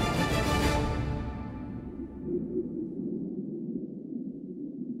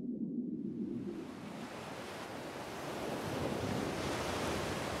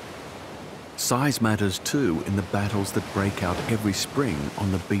 Size matters too in the battles that break out every spring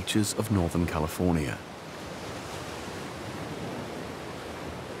on the beaches of Northern California.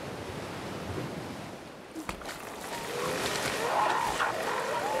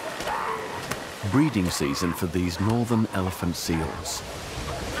 Breeding season for these northern elephant seals.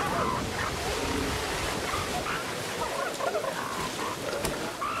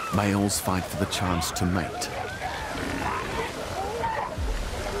 Males fight for the chance to mate.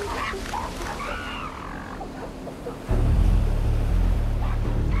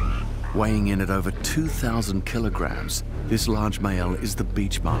 Weighing in at over 2,000 kilograms, this large male is the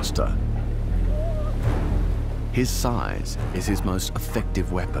beachmaster. His size is his most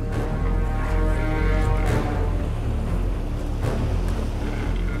effective weapon.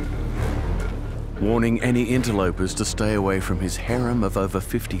 Warning any interlopers to stay away from his harem of over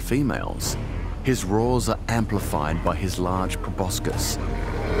 50 females, his roars are amplified by his large proboscis.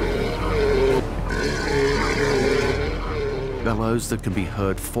 Bellows that can be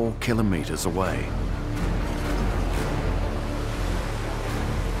heard 4 kilometers away.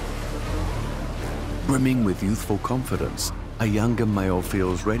 Brimming with youthful confidence, a younger male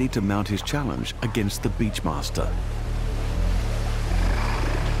feels ready to mount his challenge against the beachmaster.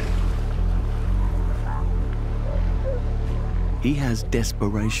 He has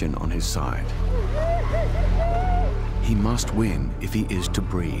desperation on his side. He must win if he is to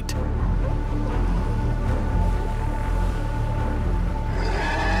breed.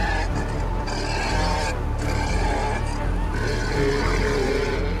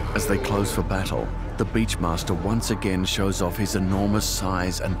 As they close for battle, the beachmaster once again shows off his enormous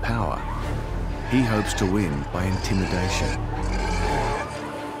size and power. He hopes to win by intimidation.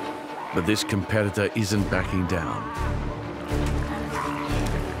 But this competitor isn't backing down.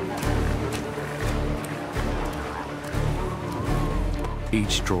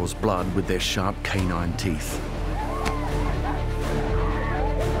 Each draws blood with their sharp canine teeth.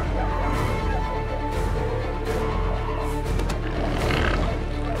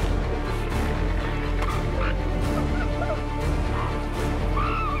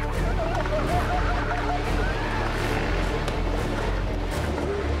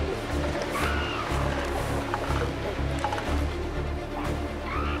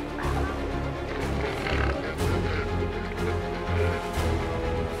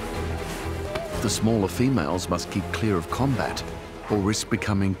 The smaller females must keep clear of combat or risk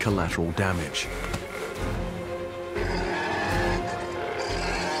becoming collateral damage.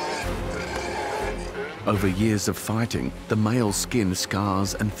 Over years of fighting, the male's skin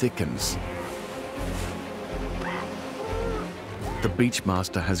scars and thickens. The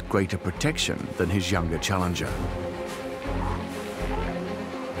beachmaster has greater protection than his younger challenger.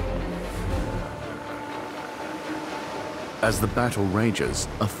 As the battle rages,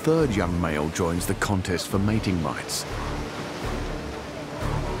 a third young male joins the contest for mating rights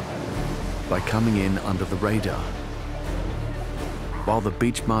by coming in under the radar. While the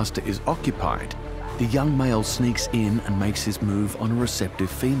beachmaster is occupied, the young male sneaks in and makes his move on a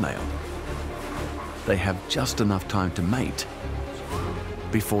receptive female. They have just enough time to mate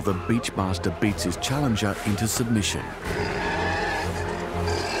before the beachmaster beats his challenger into submission.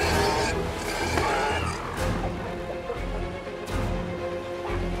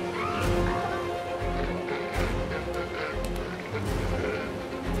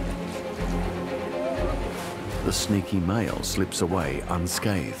 The sneaky male slips away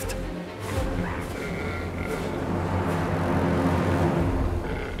unscathed.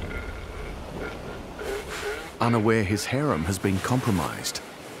 Unaware his harem has been compromised,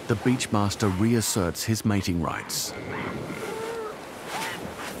 the beachmaster reasserts his mating rights.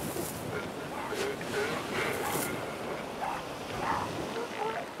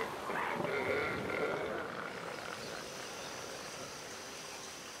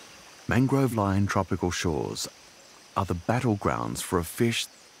 Mangrove-lined tropical shores are the battlegrounds for a fish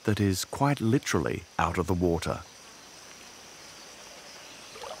that is quite literally out of the water.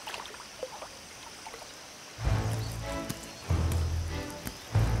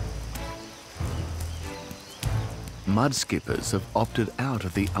 Mud skippers have opted out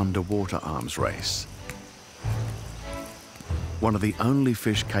of the underwater arms race. One of the only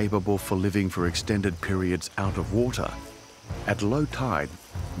fish capable for living for extended periods out of water, at low tide,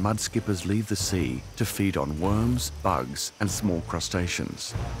 mudskippers leave the sea to feed on worms, bugs, and small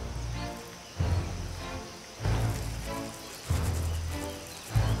crustaceans.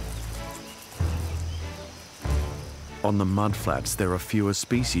 On the mudflats, there are fewer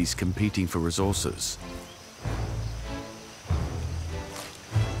species competing for resources.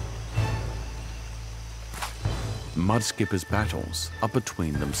 Mudskippers' battles are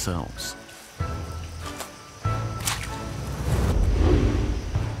between themselves.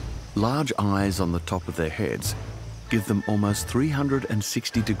 Large eyes on the top of their heads give them almost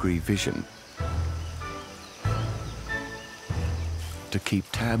 360-degree vision to keep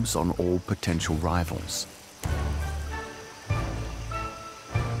tabs on all potential rivals.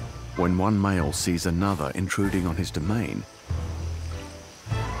 When one male sees another intruding on his domain,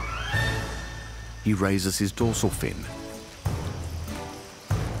 he raises his dorsal fin,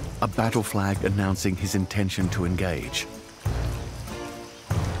 a battle flag announcing his intention to engage.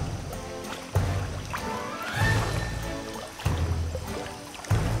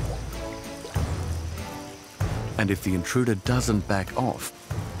 And if the intruder doesn't back off,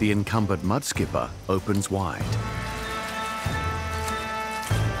 the incumbent mudskipper opens wide.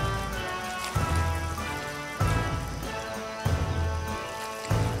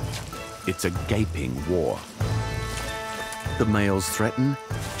 It's a gaping war. The males threaten,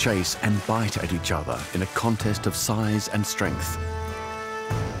 chase, and bite at each other in a contest of size and strength.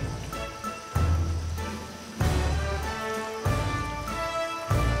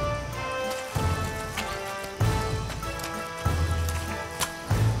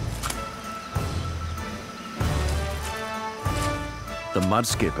 The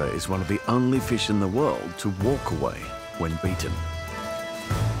mudskipper is one of the only fish in the world to walk away when beaten.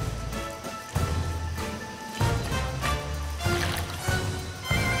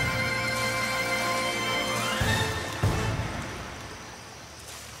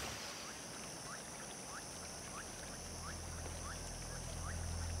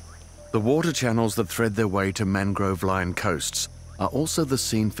 The water channels that thread their way to mangrove-lined coasts are also the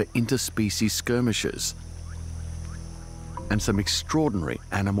scene for interspecies skirmishes and some extraordinary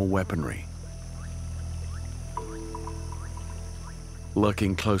animal weaponry.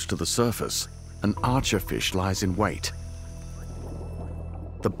 Lurking close to the surface, an archerfish lies in wait.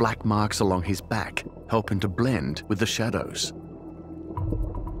 The black marks along his back help him to blend with the shadows.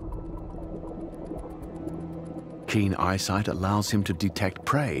 Keen eyesight allows him to detect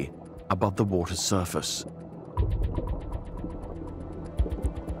prey above the water's surface.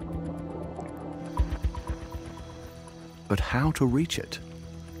 But how to reach it?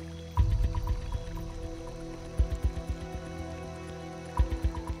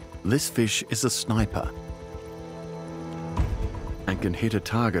 This fish is a sniper and can hit a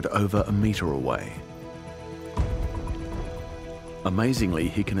target over a meter away. Amazingly,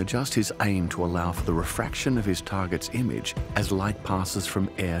 he can adjust his aim to allow for the refraction of his target's image as light passes from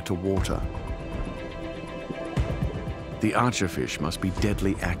air to water. The archerfish must be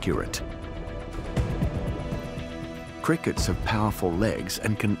deadly accurate. Crickets have powerful legs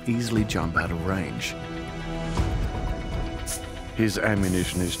and can easily jump out of range. His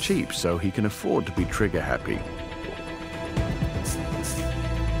ammunition is cheap, so he can afford to be trigger happy.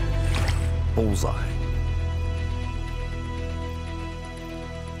 Bullseye.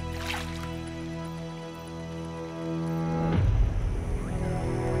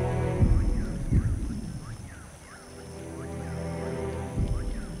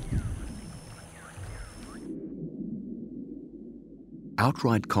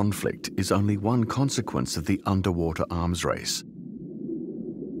 Outright conflict is only one consequence of the underwater arms race.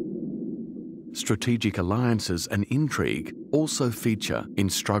 Strategic alliances and intrigue also feature in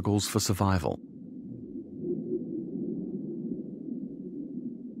struggles for survival.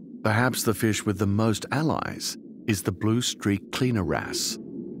 Perhaps the fish with the most allies is the blue-streaked cleaner wrasse.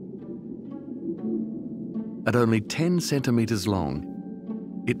 At only 10 centimeters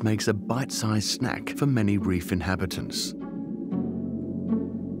long, it makes a bite-sized snack for many reef inhabitants.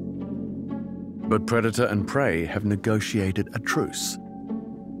 But predator and prey have negotiated a truce.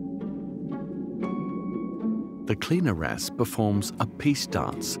 The cleaner wrasse performs a peace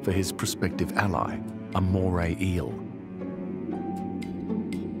dance for his prospective ally, a moray eel.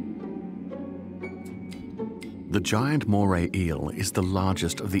 The giant moray eel is the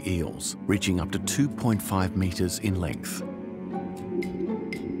largest of the eels, reaching up to 2.5 meters in length.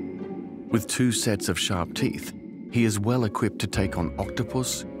 With 2 sets of sharp teeth, he is well equipped to take on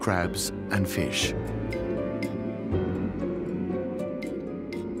octopus, crabs, and fish.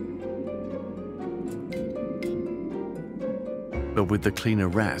 But with the cleaner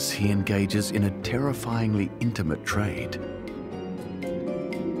wrasse, he engages in a terrifyingly intimate trade.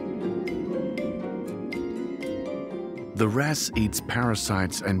 The wrasse eats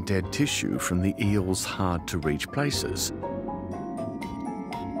parasites and dead tissue from the eel's hard-to-reach places.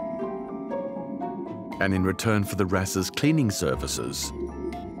 And in return for the wrasse's cleaning services,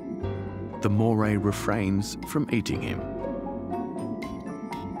 the moray refrains from eating him.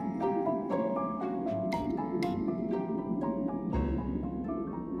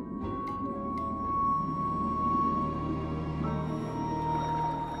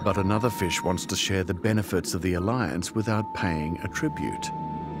 But another fish wants to share the benefits of the alliance without paying a tribute.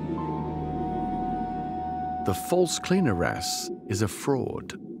 The false cleaner wrasse is a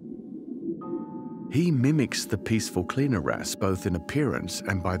fraud. He mimics the peaceful cleaner wrasse both in appearance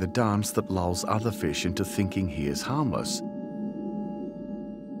and by the dance that lulls other fish into thinking he is harmless.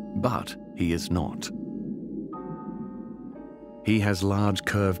 But he is not. He has large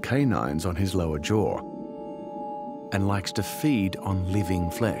curved canines on his lower jaw and likes to feed on living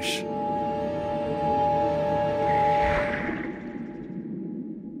flesh.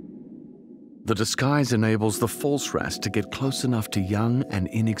 The disguise enables the false wrasse to get close enough to young and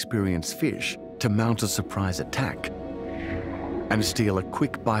inexperienced fish to mount a surprise attack and steal a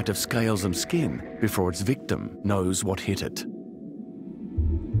quick bite of scales and skin before its victim knows what hit it.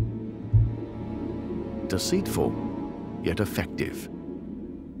 Deceitful, yet effective.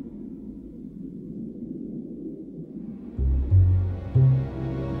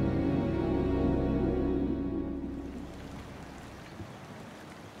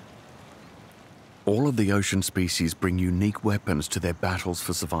 All of the ocean species bring unique weapons to their battles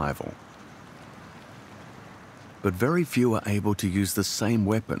for survival. But very few are able to use the same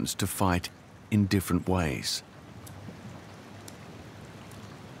weapons to fight in different ways.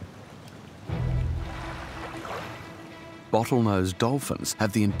 Bottlenose dolphins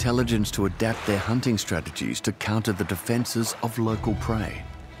have the intelligence to adapt their hunting strategies to counter the defenses of local prey.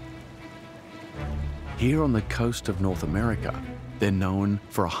 Here on the coast of North America, they're known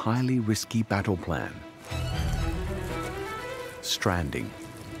for a highly risky battle plan: stranding.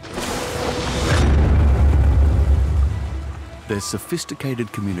 Their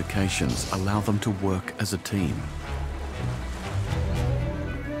sophisticated communications allow them to work as a team.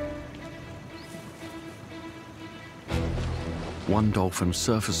 One dolphin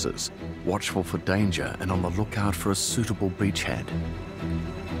surfaces, watchful for danger and on the lookout for a suitable beachhead.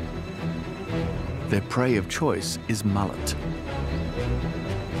 Their prey of choice is mullet.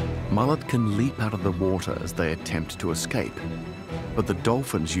 Mullet can leap out of the water as they attempt to escape, but the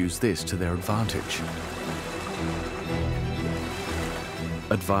dolphins use this to their advantage.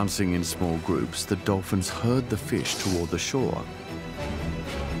 Advancing in small groups, the dolphins herd the fish toward the shore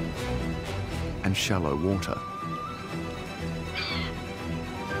and shallow water.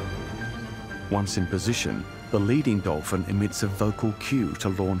 Once in position, the leading dolphin emits a vocal cue to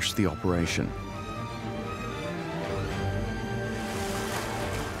launch the operation.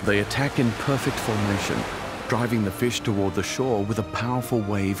 They attack in perfect formation, driving the fish toward the shore with a powerful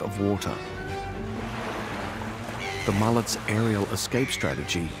wave of water. The mullet's aerial escape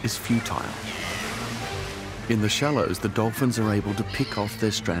strategy is futile. In the shallows, the dolphins are able to pick off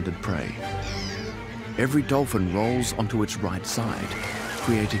their stranded prey. Every dolphin rolls onto its right side,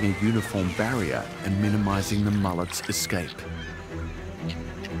 creating a uniform barrier and minimizing the mullet's escape.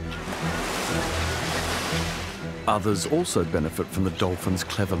 Others also benefit from the dolphin's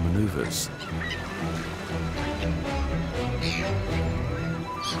clever maneuvers.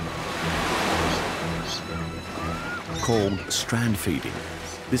 Called strand feeding,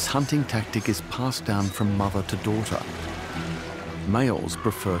 this hunting tactic is passed down from mother to daughter. Males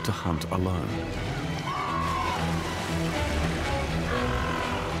prefer to hunt alone.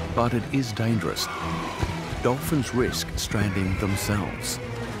 But it is dangerous. Dolphins risk stranding themselves.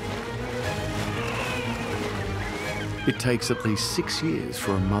 It takes at least 6 years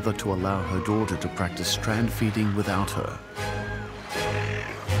for a mother to allow her daughter to practice strand feeding without her.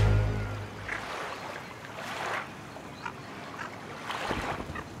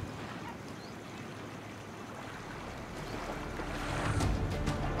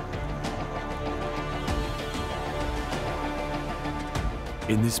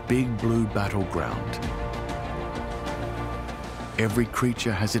 In this big blue battleground, every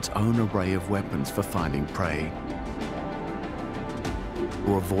creature has its own array of weapons for finding prey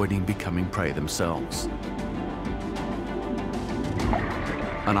or avoiding becoming prey themselves.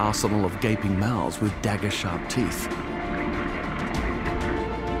 An arsenal of gaping mouths with dagger-sharp teeth,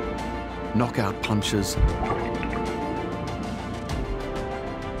 knockout punches,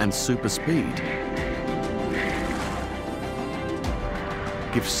 and super speed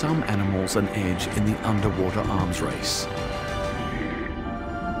give some animals an edge in the underwater arms race.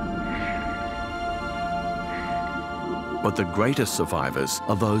 But the greatest survivors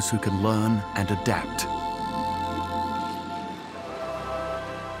are those who can learn and adapt.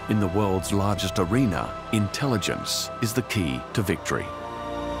 In the world's largest arena, intelligence is the key to victory.